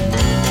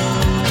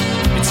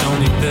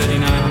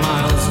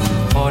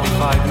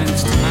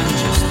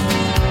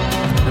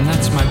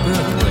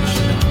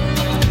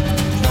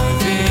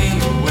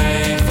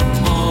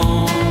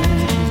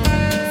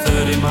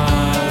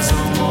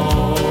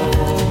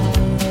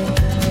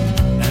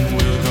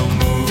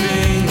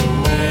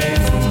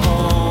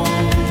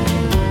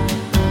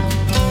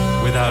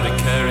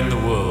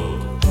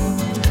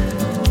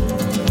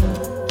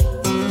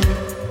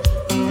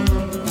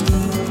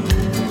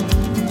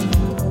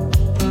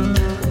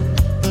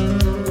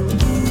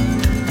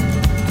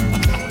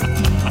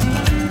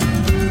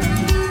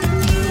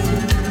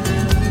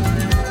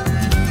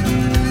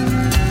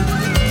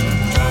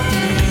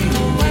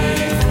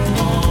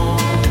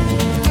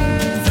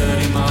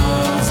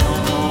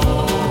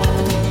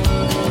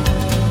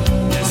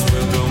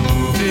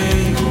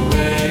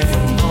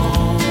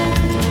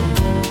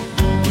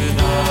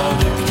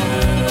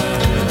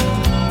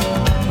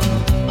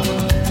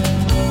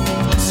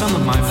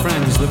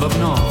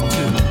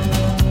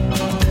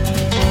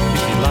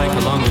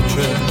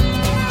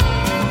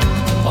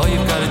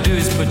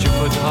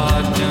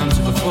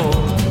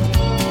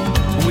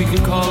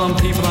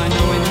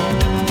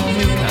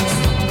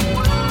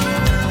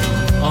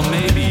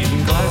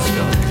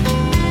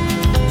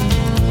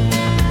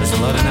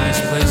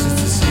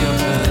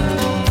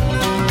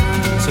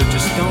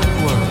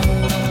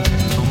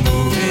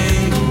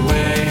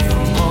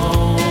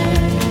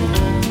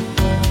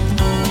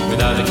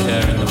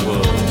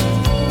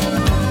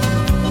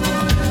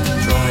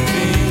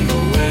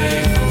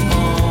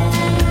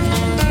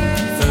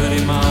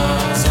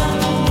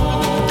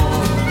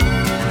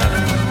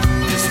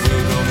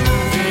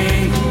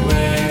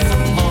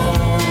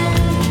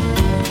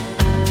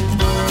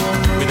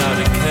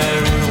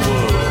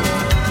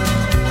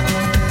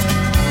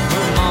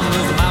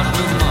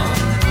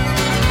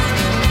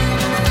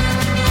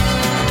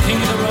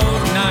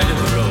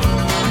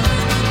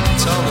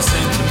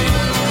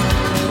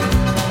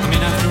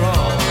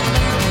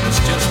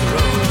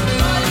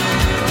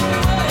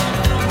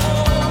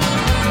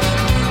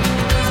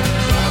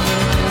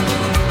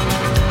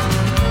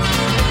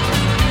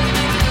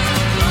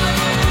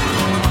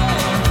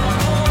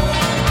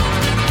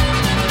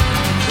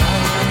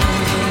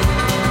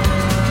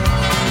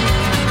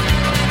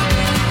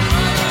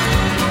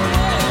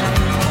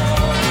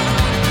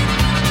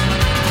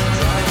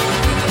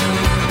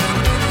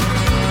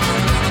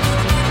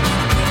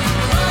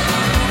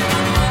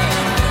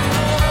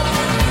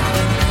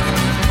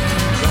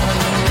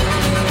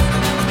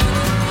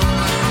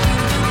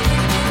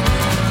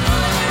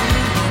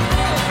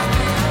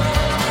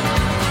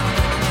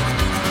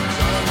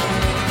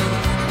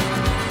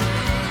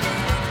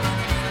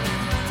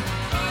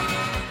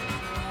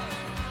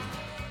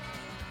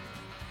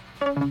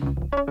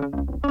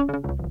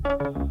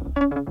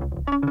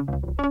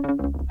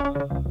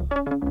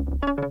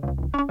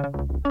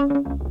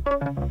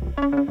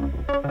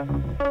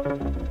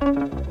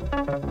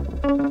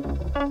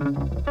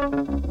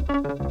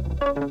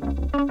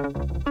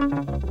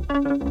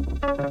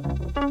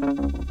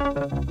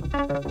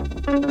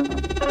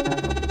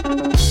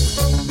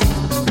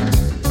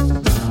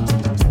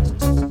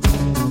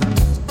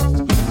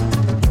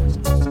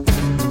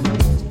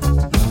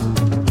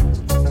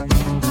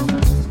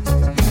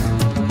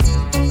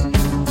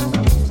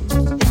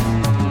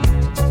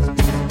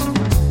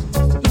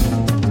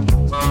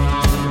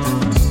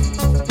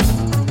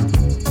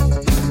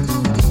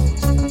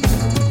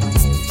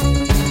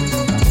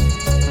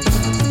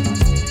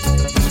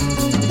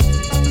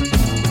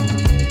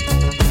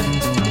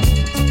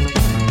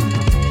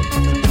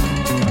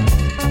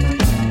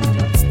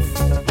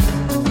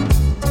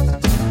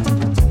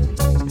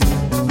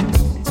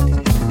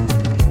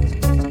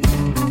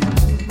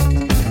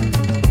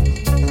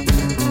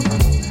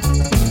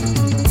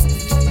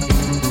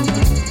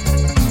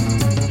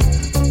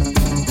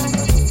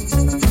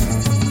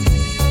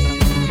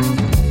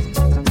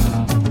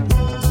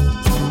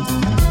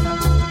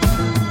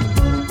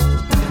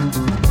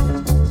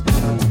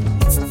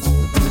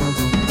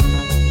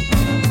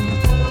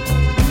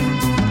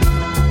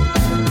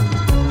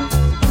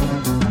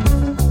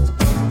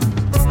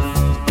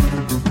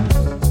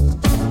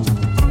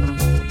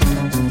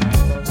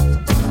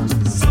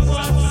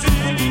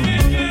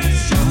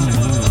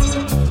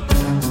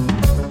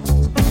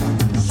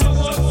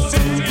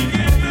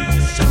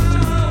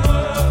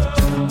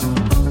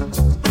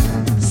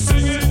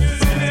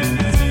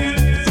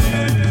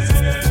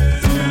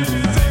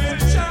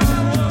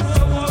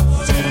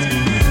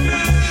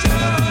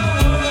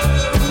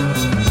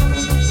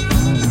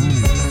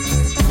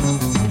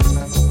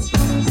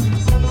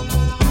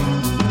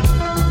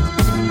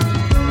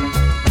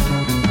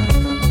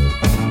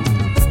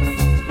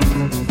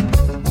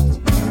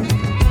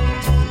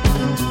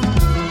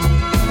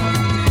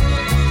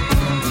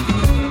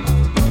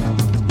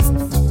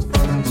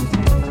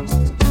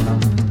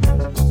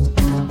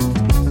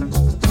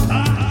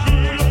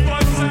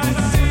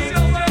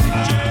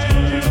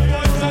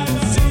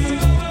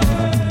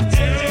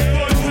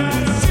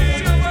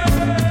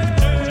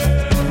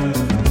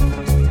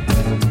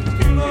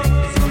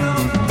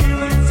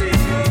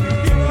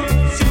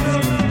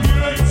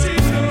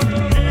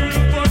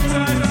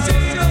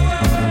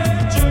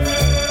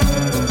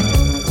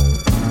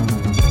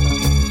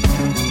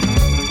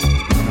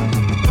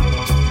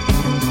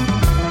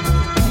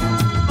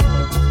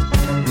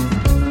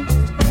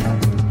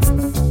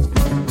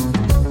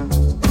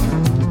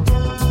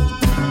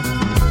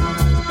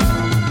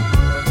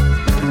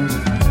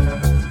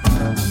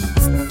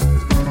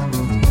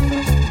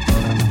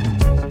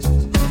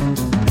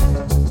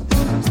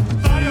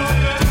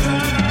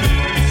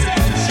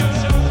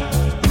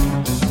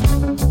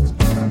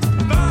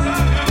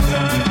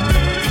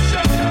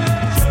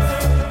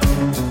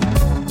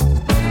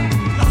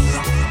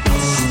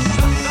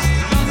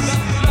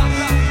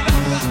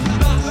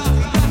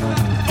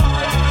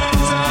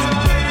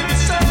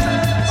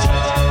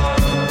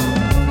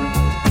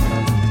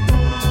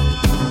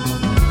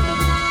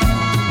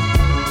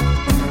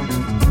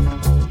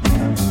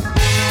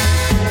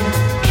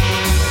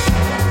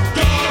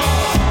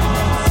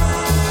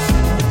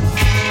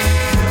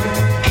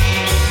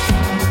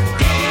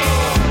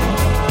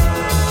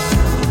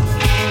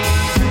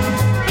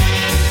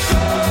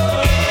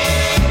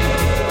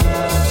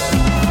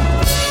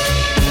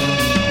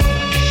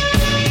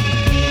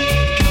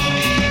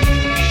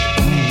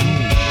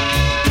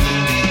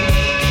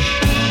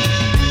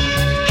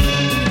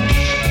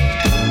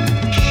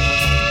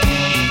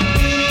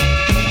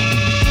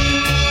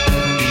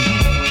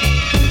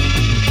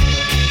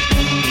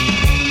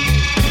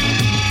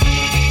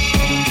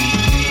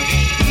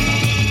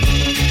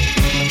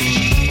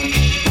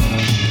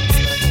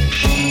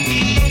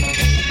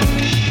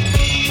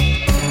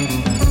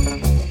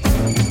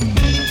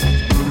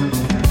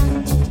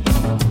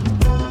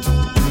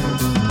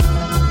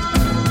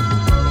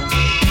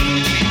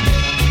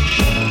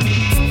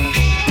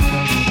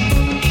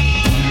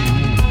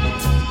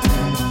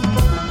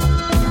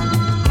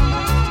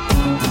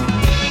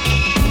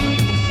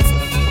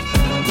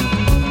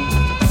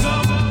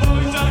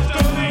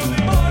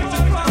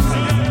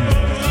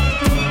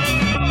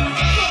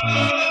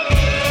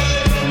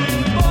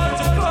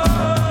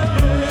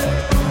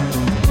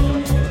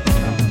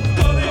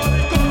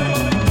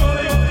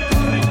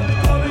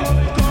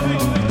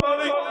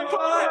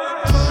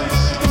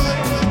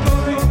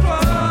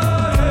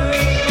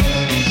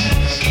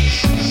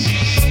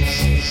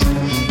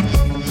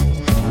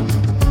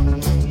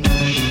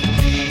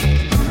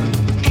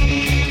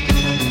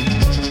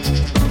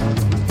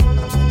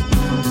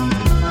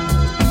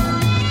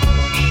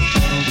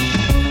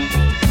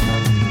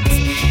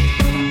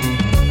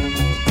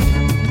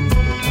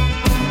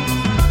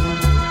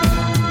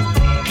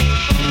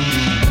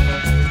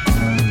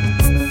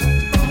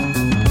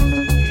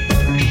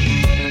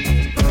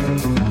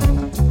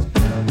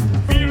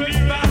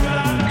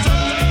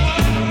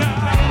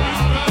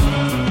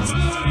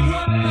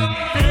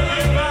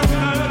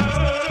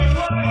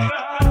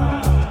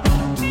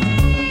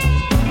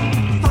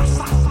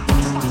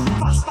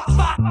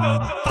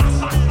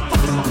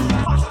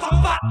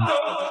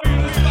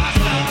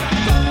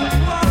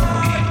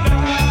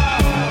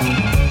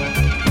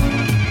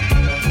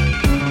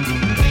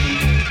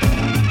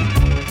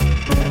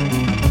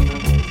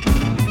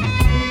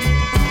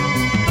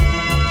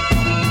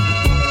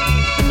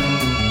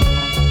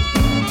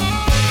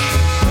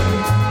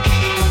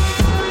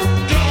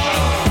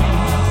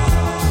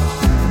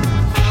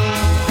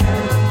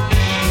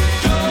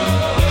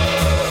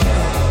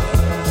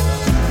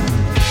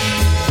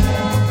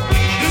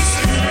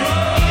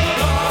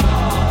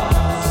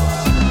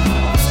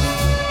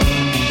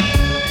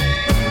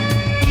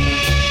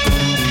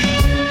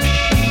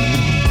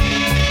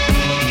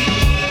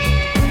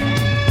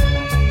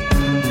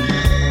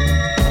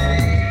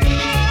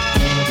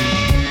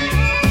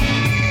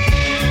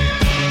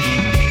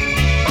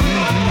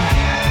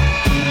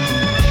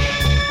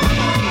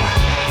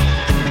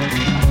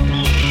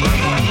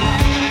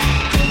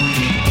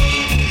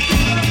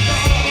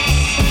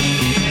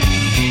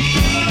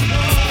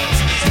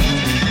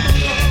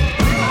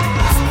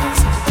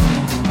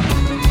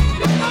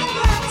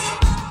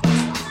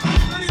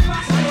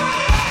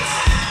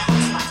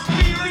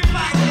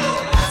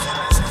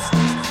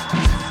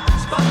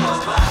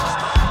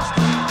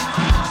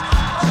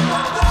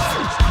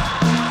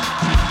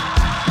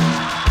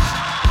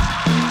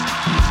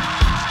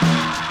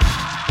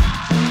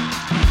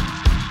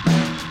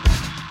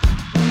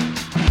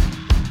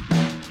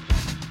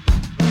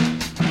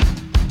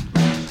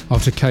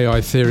 After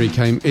KI Theory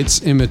came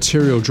It's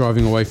Immaterial,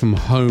 Driving Away from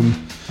Home,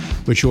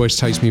 which always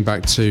takes me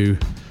back to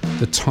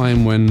the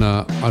time when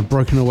I'd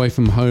broken away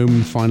from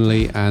home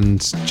finally,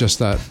 and just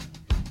that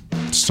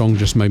song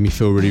just made me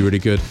feel really, really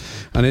good.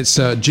 And it's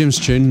Jim's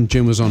tune.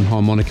 Jim was on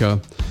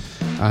harmonica,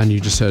 and you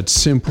just heard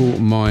Simple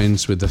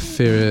Minds with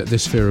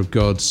This Fear of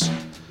Gods.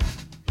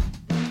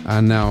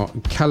 And now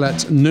Khaled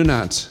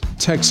Nunat,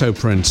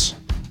 Texoprint.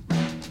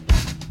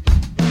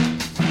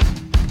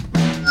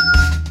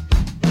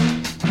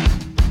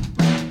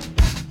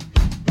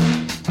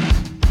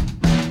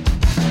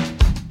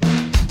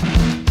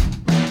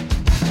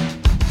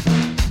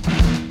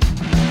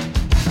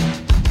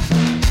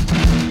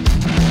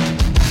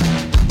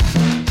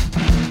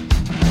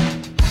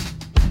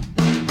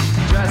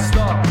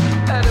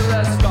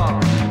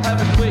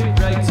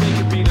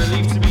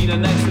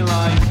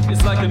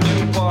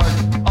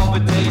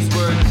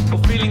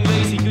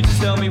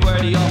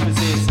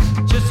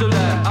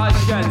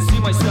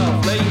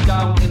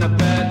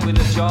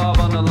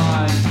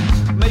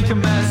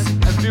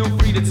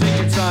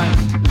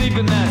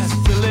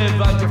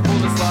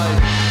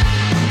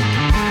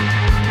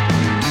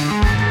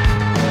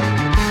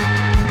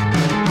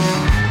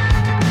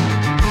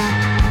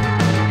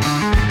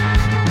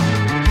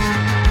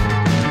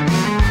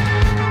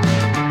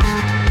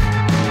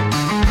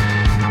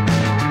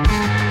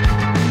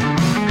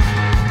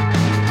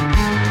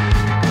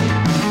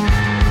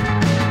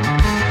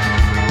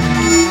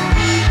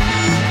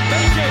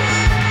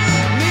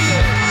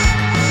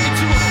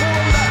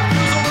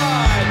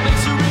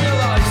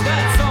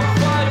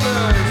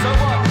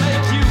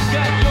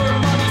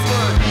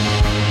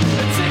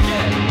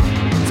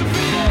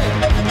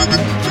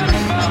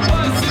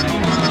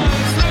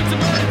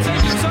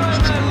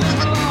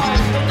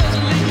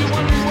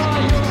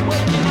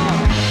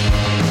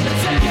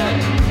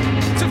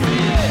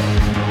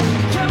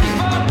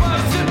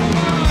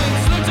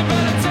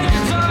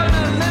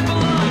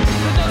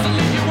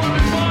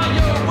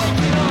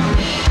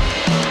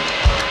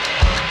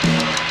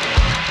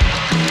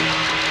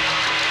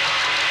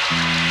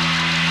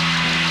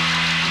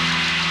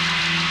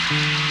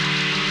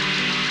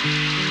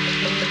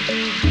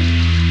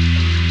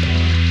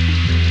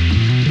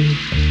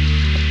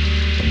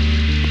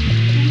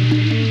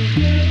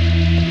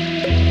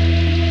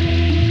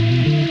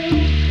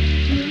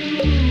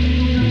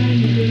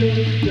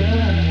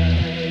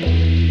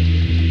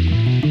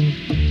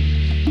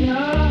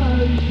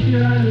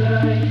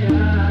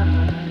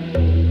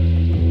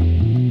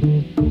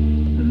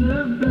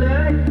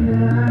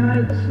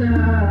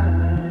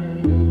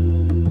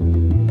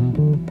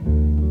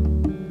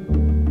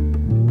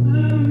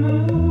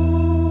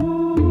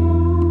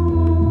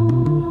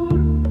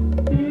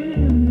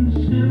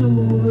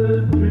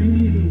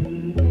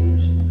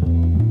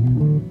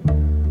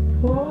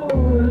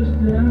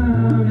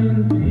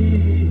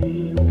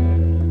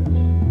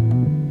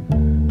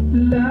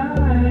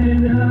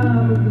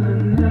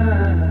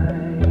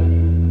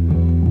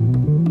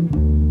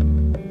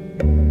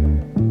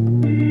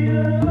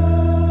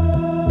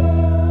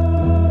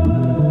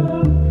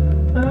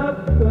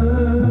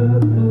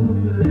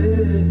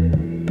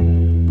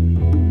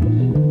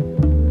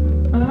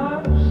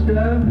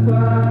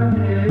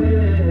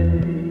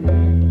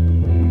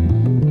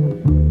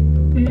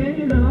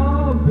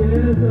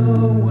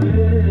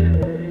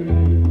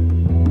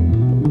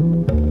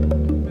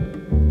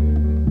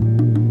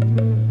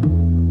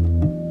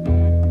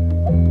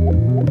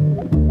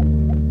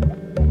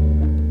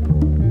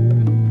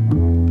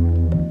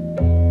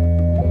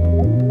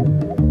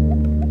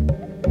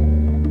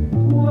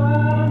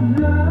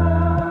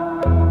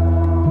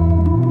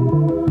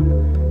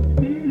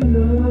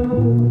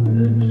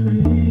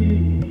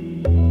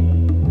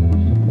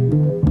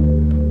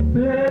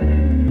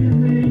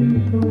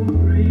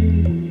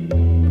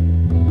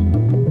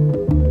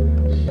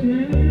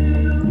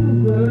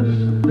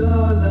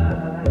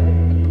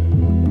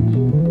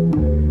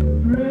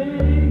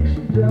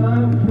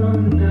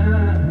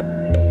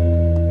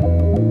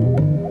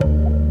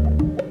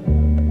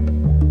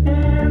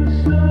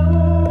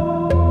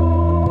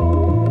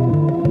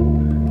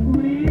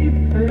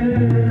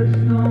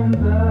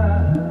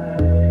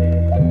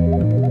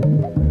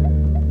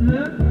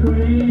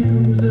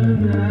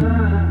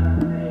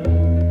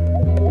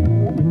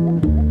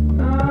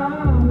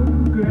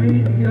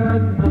 Great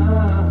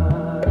God,